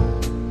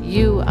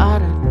you ought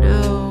to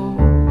know.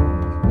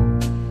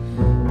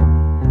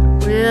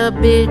 We'll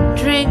be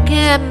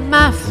drinking,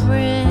 my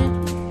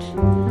friend,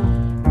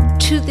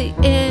 to the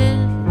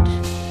end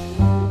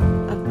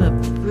of a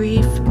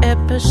brief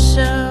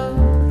episode.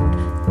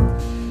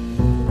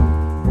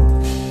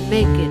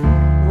 Make it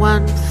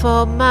one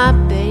for my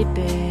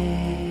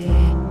baby,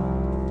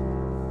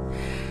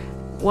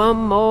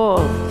 one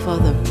more for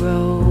the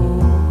road.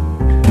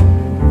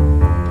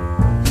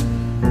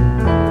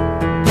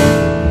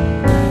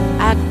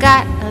 I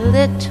got a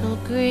little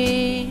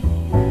green,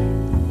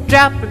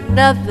 drop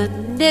another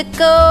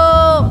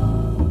nickel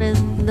in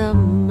the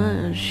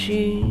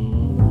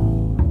machine.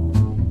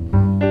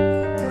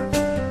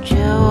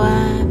 Joe,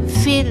 I'm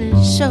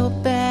feeling so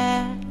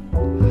bad.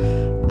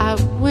 I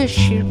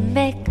wish you'd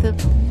make the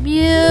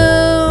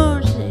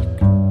music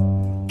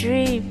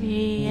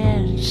dreamy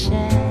and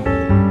sad.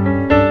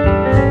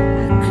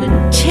 I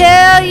could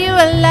tell you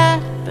a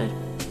lot, but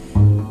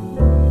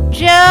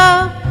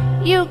Joe,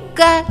 you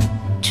got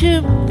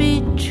to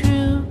be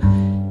true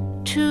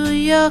to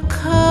your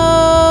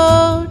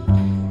code.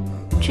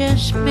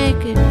 Just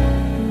make it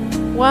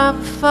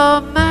one for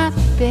my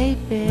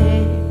baby,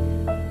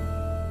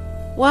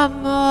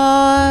 one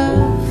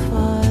more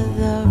for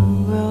the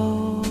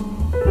road.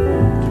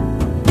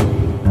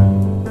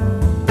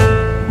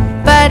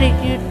 Buddy,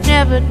 you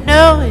never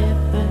know it,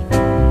 but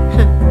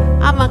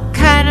I'm a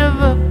kind of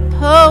a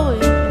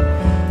poet.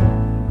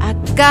 I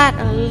got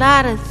a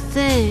lot of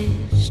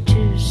things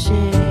to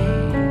say.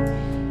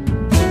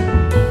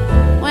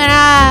 When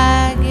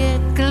I get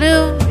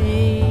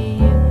gloomy,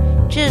 you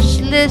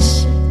just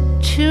listen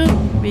to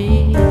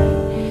me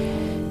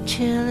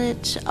till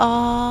it's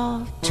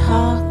all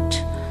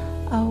talked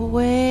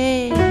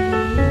away.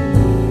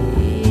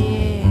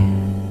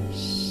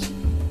 Yes.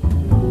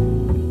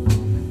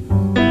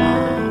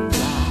 Blah,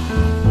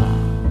 blah, blah.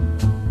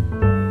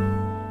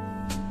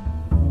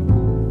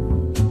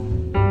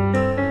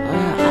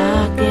 Well, I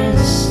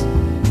guess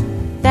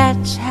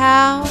that's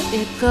how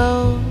it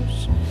goes.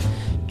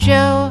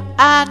 Joe,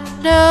 I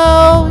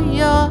know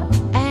you're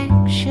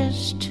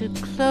anxious to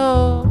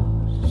close.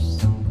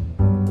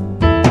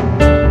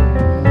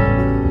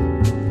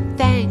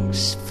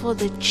 Thanks for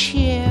the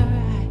cheer.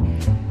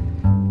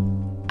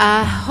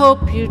 I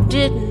hope you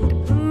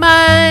didn't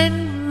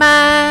mind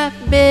my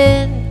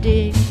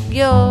bending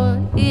your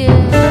ear.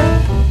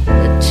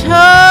 The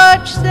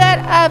torch that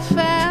I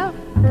found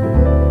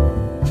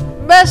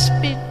must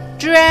be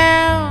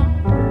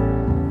drowned,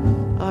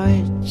 or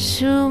it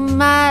soon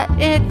might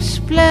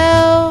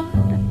explode.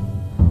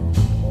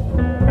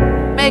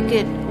 Make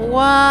it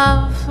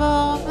one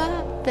for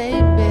my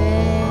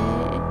baby,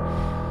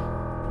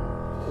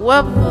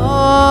 one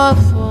more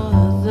for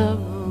the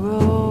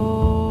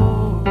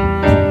road,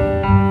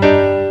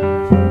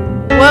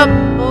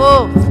 one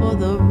more for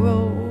the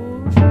road,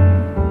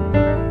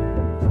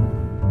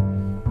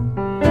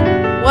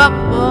 one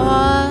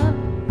more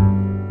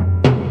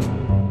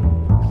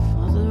for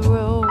the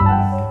road.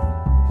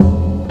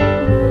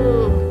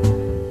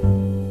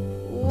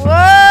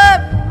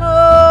 One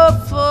more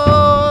for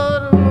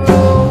the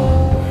road.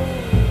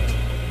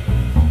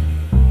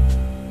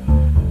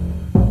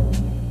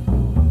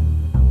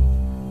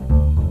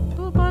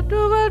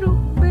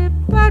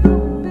 Ba-ba-doo-ba-doo-ba-doo-ba-doo.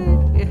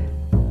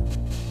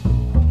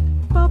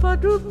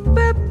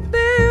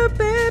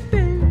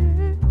 Ba-ba-doo-ba-ba-ba-ba.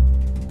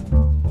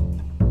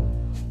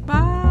 Ba.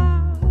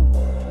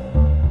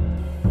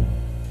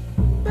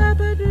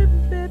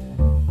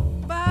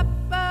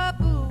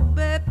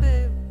 Ba-ba-doo-ba-ba-ba-ba.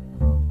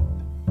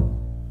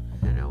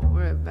 Don't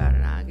worry about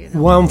it, I'll get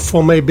One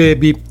for My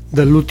Baby,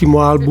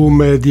 dall'ultimo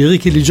album di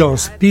Ricky Lee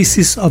Jones,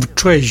 Pieces of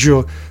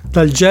Treasure,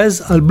 dal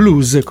jazz al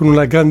blues, con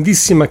una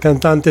grandissima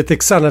cantante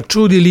texana,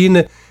 Trudy Lynn.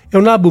 È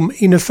un album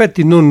in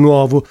effetti non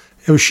nuovo,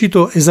 è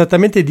uscito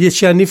esattamente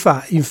 10 anni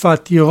fa,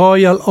 infatti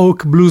Royal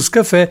Oak Blues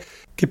Café,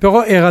 che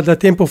però era da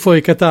tempo fuori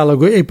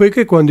catalogo, e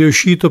poiché quando è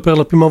uscito per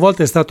la prima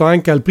volta è stato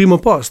anche al primo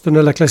posto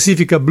nella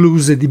classifica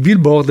blues di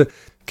Billboard,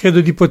 credo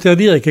di poter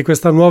dire che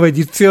questa nuova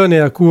edizione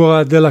a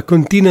cura della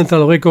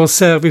Continental Record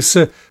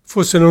Service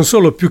fosse non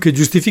solo più che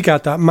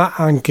giustificata, ma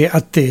anche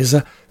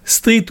attesa.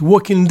 Street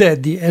Walking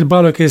Daddy è il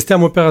brano che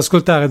stiamo per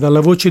ascoltare dalla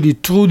voce di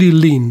Trudy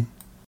Lynn.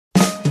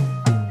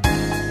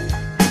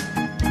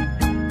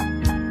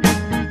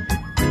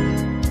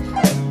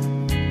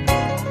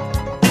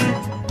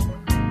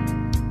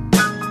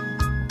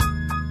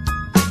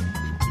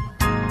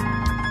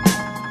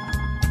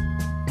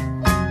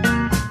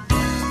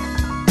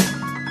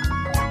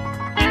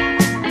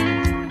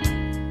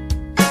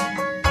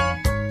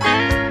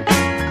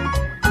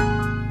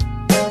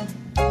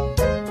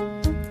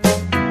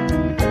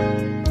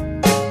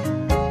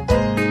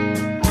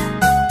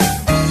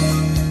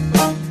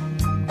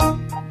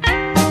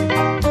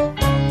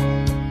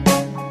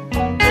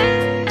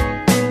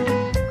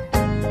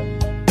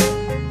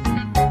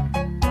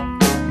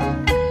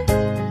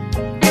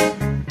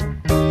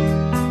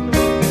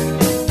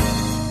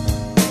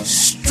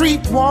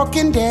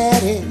 Walking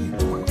daddy,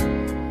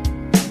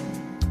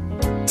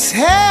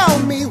 tell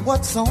me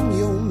what's on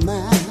your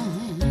mind.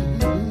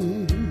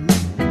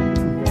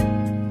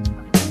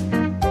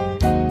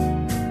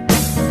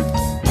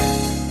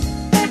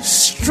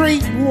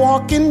 Street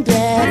walking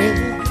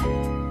daddy,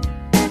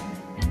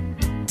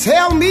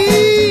 tell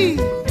me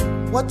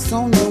what's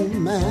on your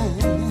mind.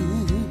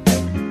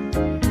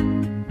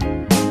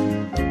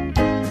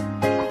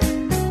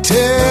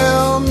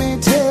 Tell me,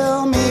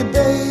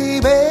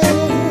 baby,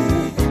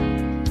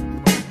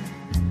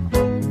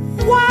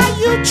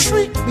 you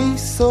treat me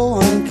so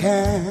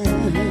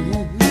unkind.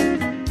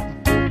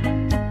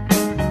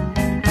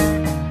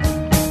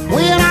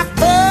 When I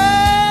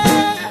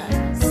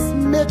first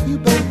met you,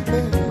 baby,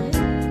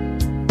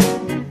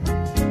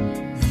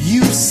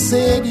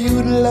 said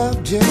you'd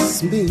love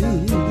just me.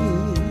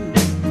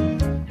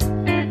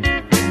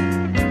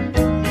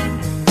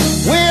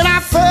 When I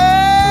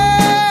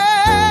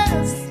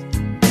first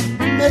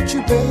met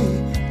you,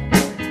 babe,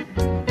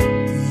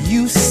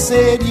 you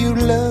said you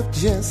loved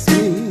just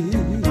me.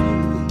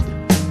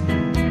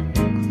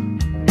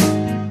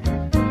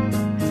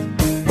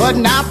 But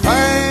now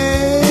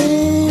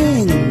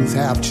things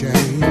have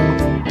changed.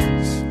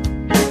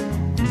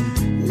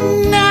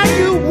 Now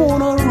you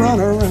wanna run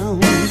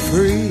around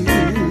free.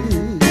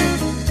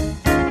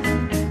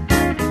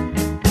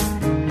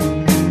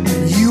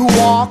 You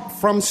walk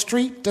from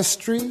street to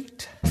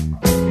street,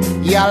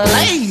 you're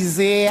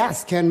lazy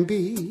as can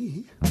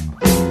be.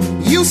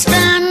 You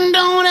stand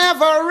on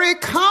every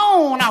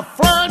corner,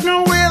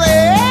 flirting with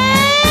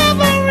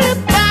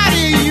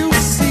everybody you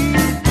see.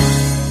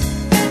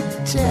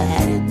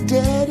 Daddy,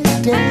 daddy,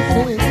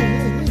 daddy,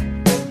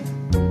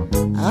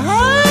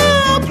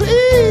 oh,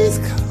 please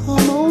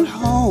come on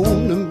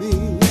home to me.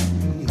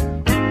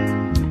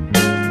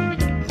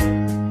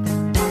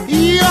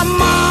 Your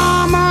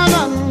mama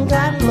done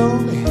got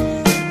lonely.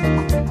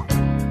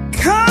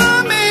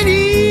 Come and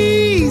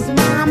ease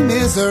my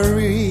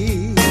misery.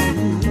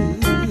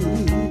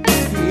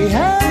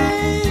 Hey.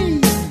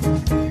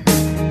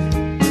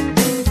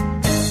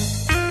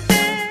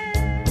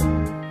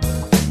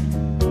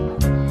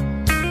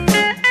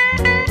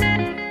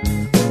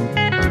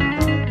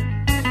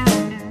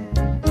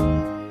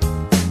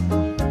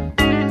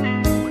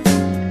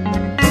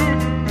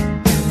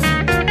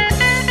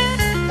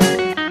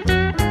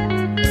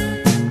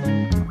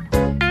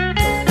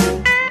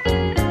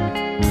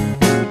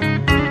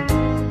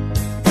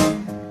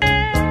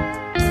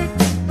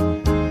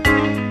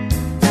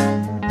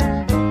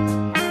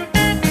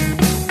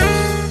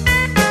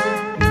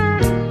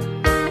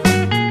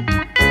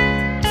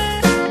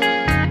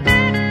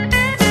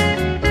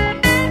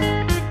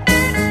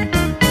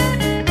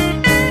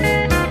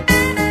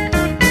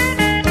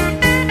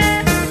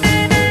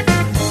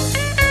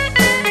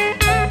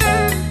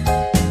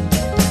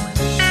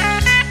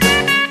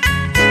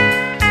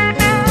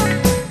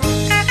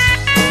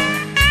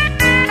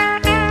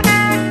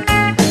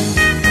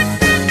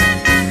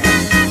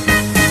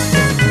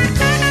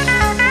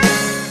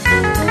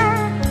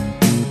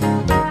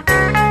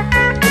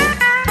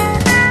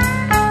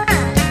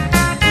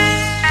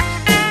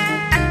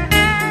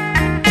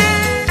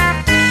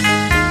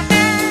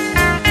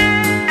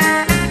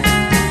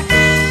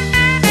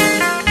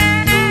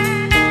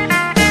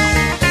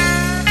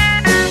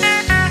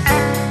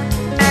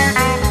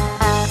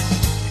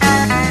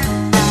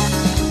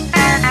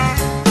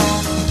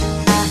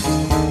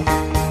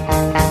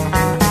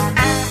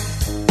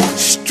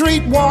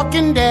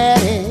 Walking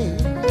daddy,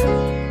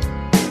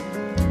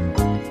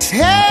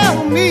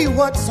 tell me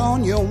what's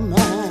on your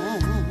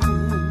mind.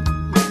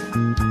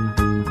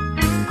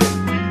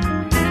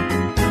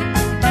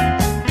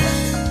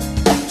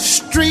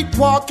 Street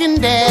walking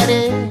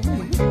daddy,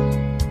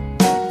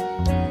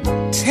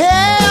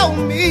 tell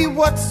me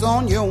what's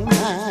on your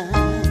mind.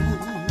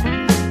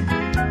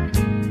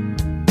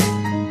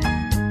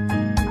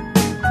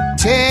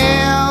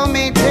 Tell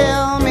me, baby,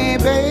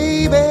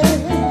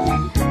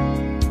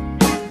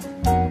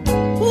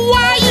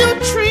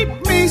 treat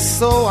me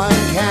so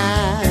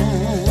unkind.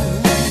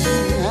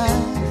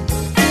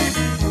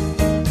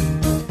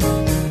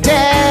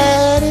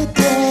 Daddy,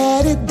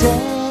 daddy,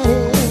 daddy,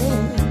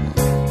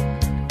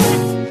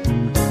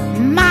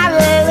 my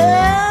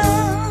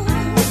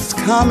love's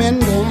coming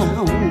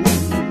down.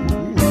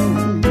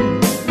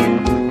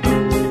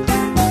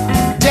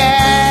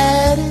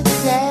 Daddy,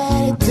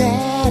 daddy,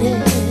 daddy,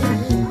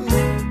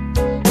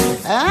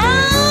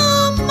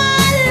 oh,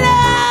 my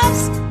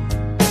love's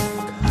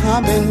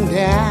coming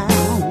down.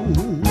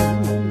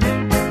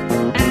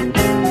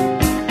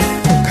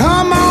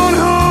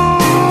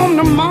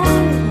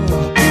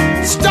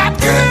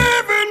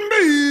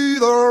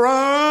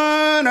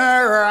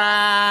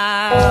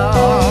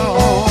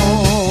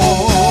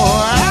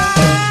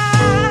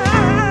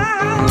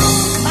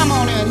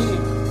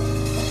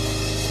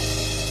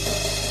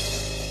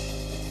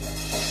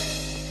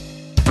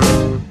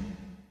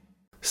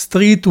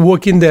 Street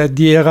Walking Dead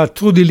era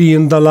Trudy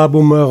Lynn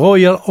dall'album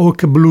Royal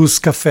Oak Blues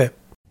Café.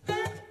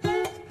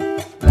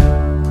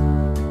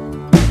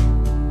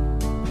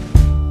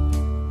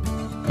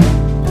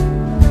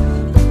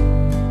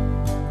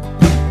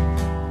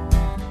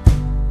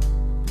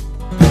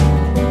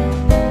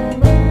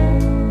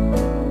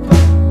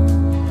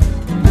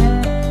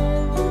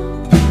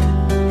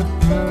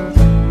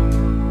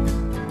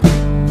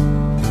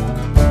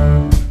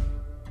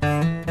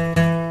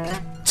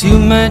 Too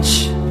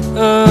much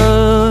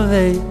of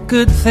a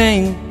good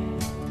thing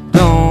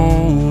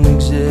don't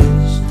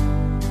exist.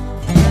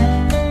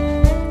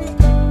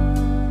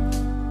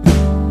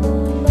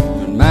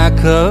 When my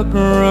cup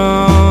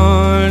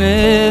runneth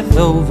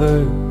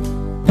over,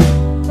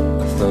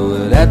 I throw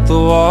it at the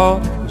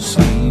wall and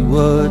see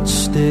what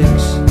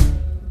sticks.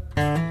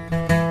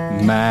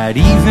 Might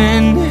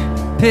even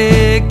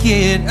pick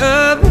it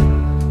up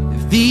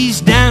if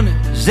these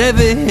downers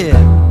ever hit.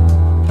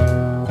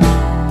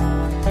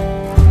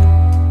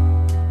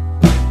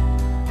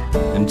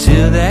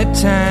 Until that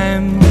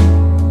time,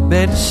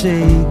 better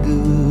say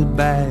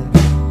goodbye.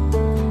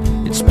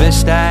 It's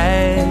best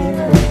I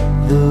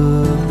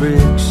the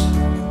bricks.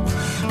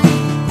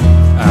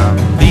 I'm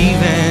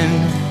leaving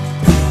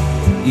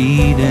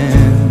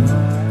Eden.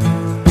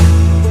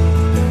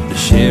 The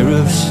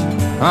sheriff's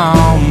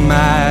on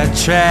my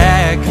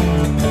track.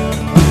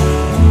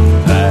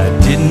 I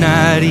did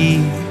not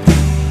eat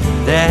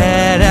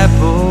that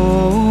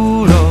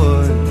apple,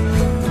 Lord,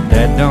 but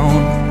that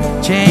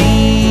don't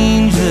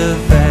change the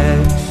facts.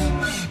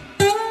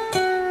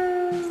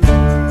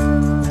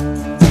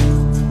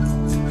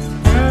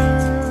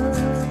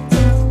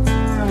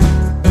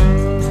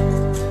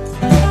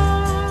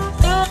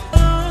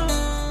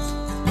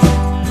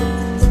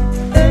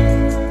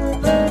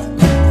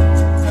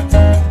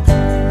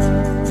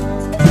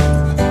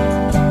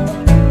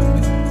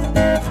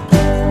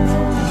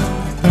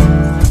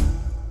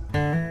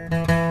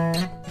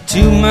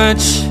 Too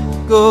much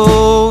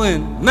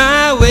going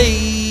my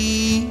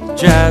way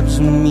drives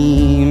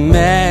me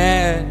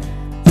mad.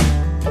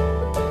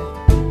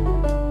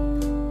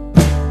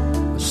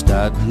 I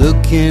start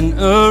looking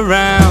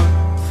around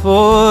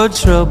for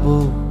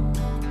trouble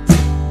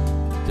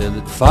till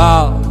it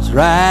falls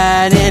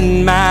right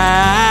in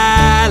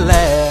my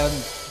lap.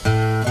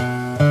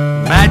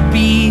 Might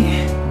be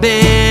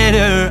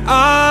better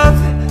off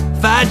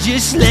if I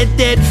just let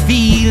that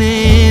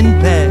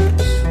feeling pass.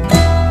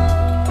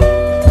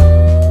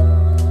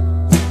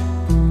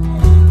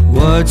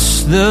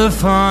 What's the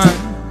fun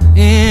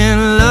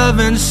in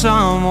loving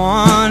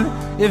someone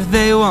if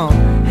they won't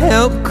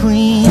help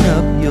clean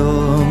up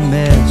your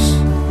mess?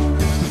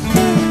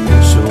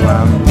 So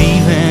I'm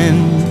leaving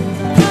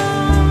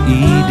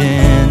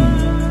Eden.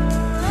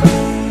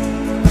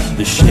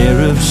 The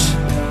sheriff's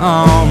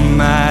on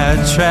my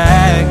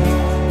track.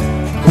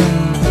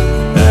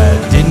 I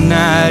did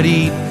not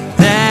eat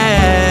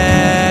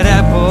that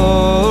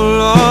apple,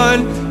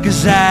 Lord,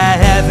 'cause I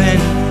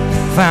haven't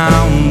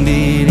found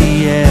it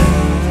yet.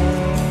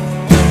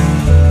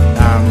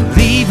 I'm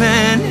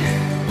leaving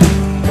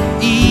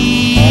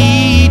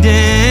Eden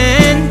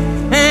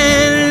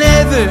and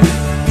never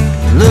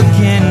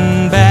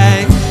looking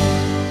back.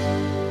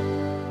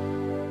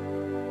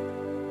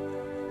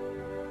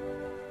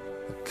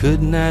 I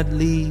could not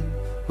leave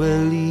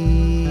well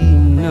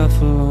enough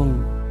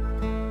alone,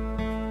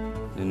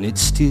 and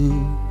it's too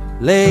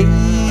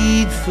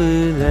late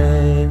for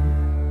that.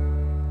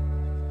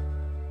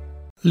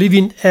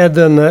 Living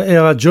Eden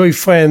era Joy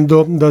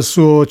Frendo dal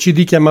suo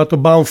CD chiamato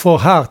Bound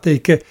for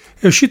Heartache.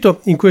 È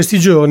uscito in questi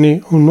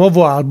giorni un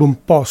nuovo album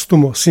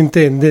postumo, si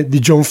intende, di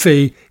John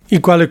Fay,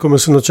 il quale, come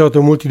sono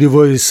certo molti di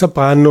voi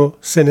sapranno,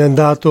 se n'è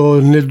andato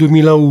nel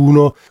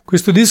 2001.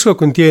 Questo disco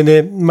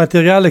contiene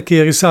materiale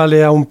che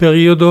risale a un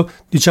periodo,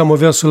 diciamo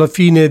verso la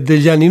fine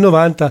degli anni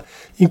 90,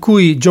 in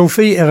cui John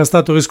Fay era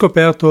stato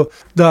riscoperto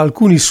da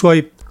alcuni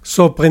suoi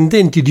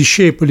sorprendenti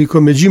discepoli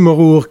come Jim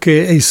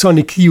O'Rourke e i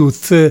Sonic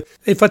Youth, e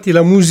infatti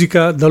la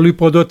musica da lui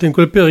prodotta in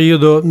quel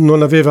periodo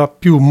non aveva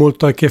più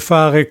molto a che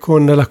fare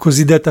con la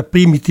cosiddetta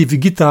primitive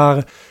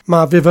guitar, ma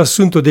aveva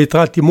assunto dei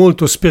tratti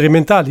molto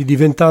sperimentali,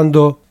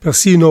 diventando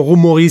persino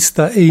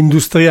rumorista e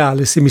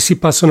industriale, se mi si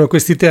passano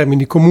questi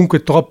termini,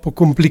 comunque troppo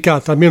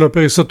complicata, almeno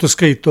per il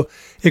sottoscritto,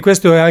 e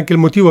questo è anche il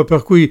motivo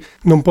per cui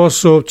non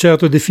posso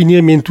certo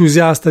definirmi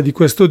entusiasta di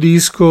questo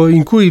disco,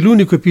 in cui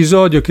l'unico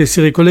episodio che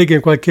si ricollega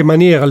in qualche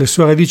maniera alle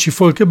sue radici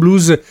folk e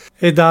blues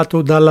è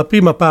dato dalla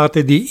prima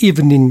parte di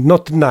Evening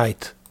Not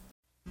Night.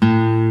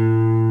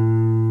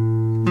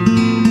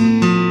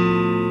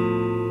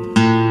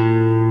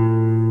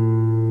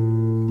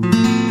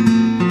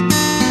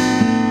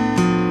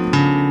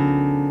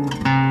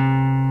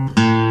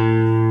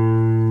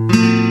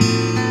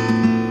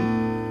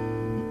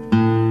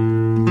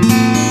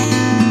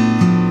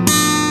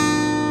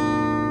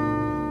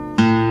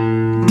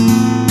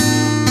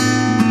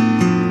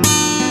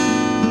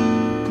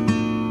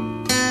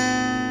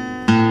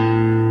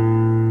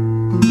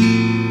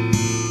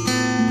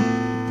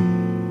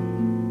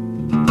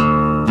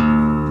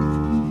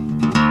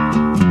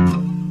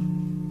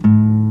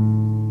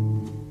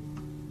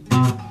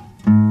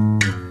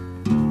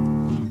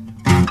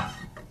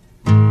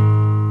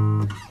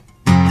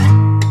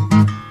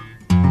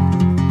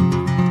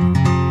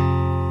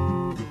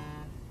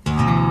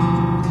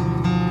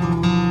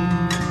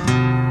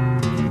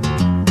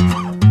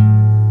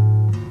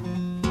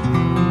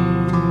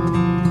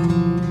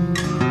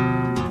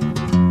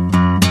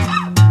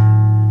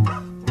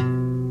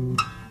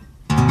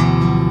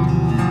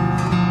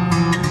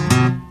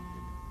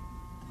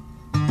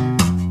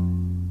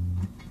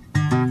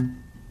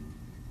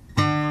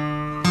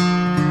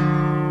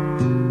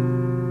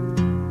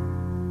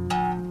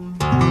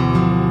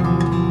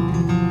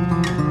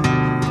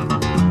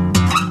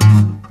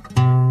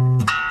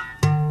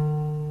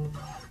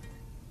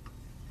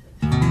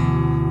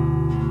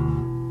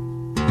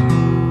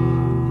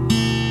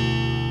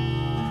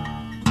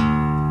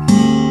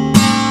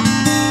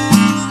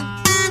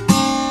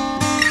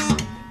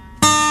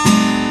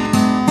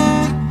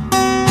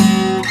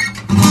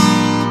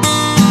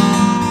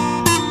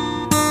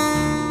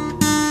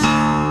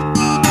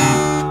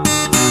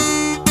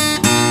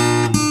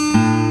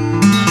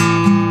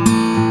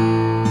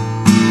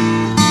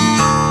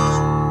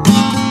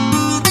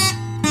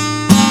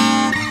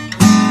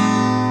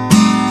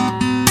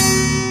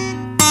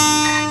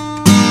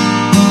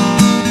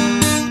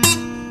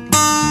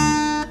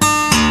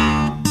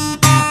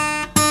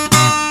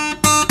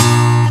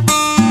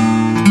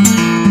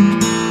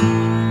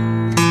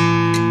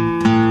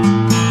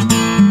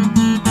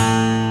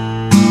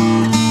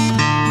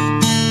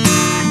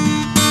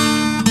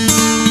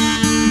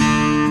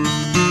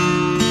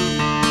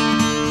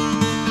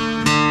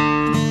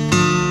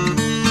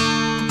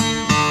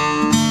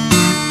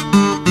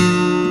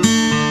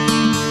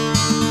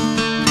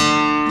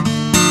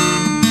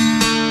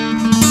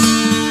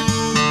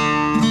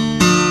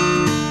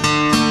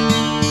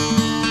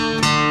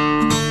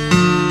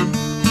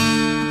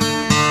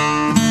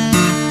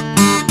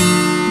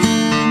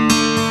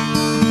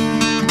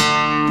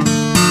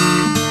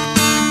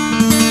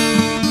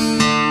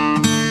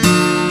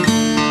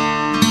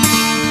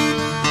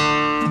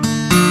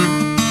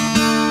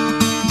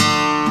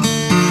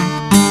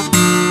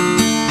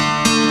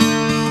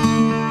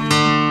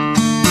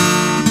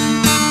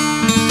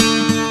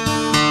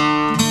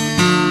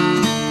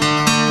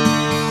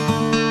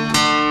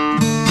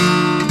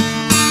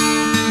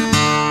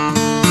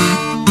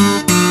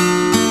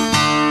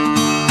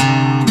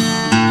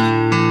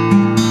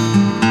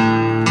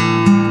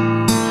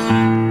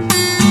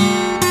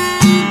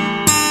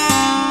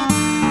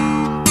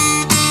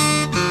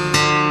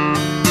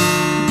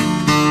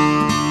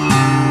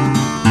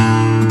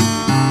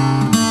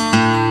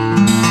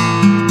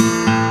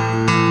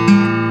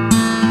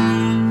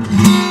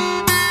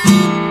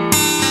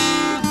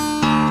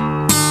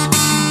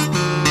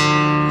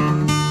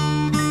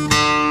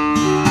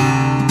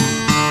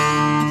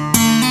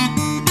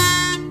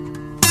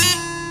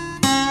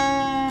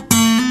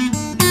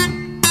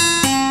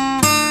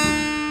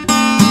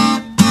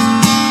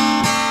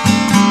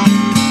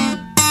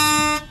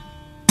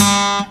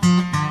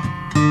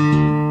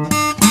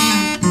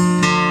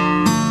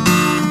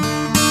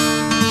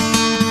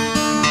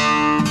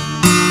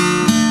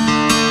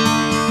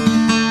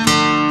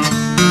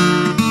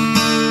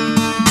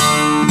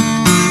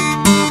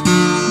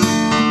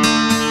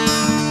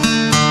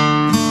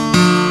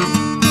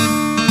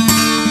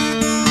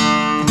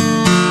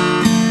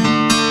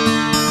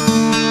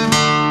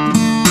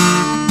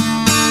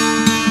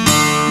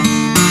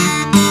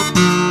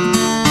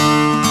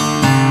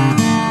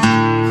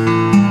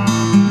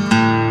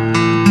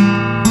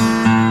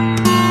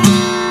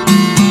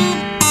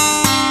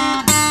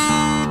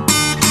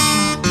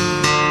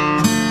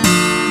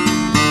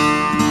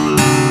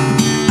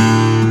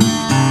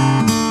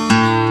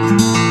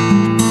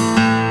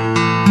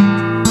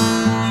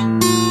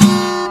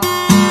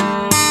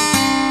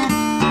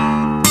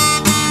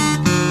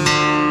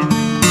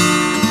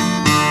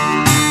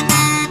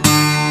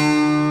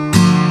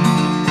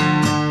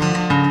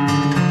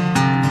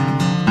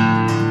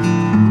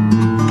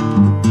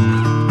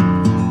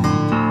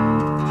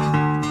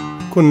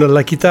 Con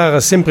la chitarra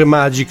sempre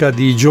magica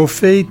di John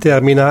Fay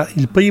termina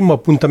il primo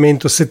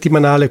appuntamento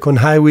settimanale con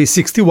Highway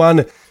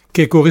 61,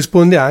 che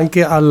corrisponde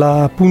anche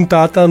alla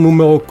puntata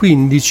numero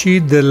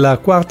 15 della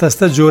quarta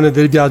stagione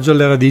del Viaggio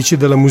alle radici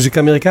della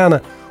musica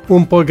americana,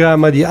 un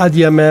programma di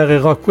ADMR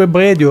Rock Web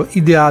Radio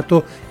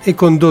ideato e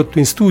condotto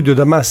in studio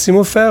da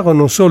Massimo Ferro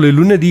non solo il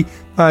lunedì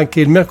ma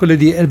anche il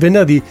mercoledì e il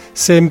venerdì,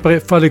 sempre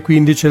fra le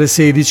 15 e le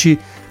 16.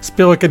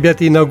 Spero che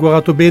abbiate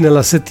inaugurato bene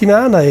la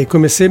settimana e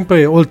come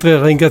sempre, oltre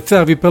a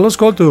ringraziarvi per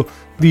l'ascolto,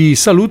 vi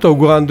saluto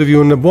augurandovi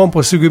un buon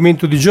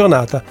proseguimento di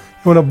giornata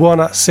e una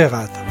buona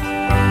serata.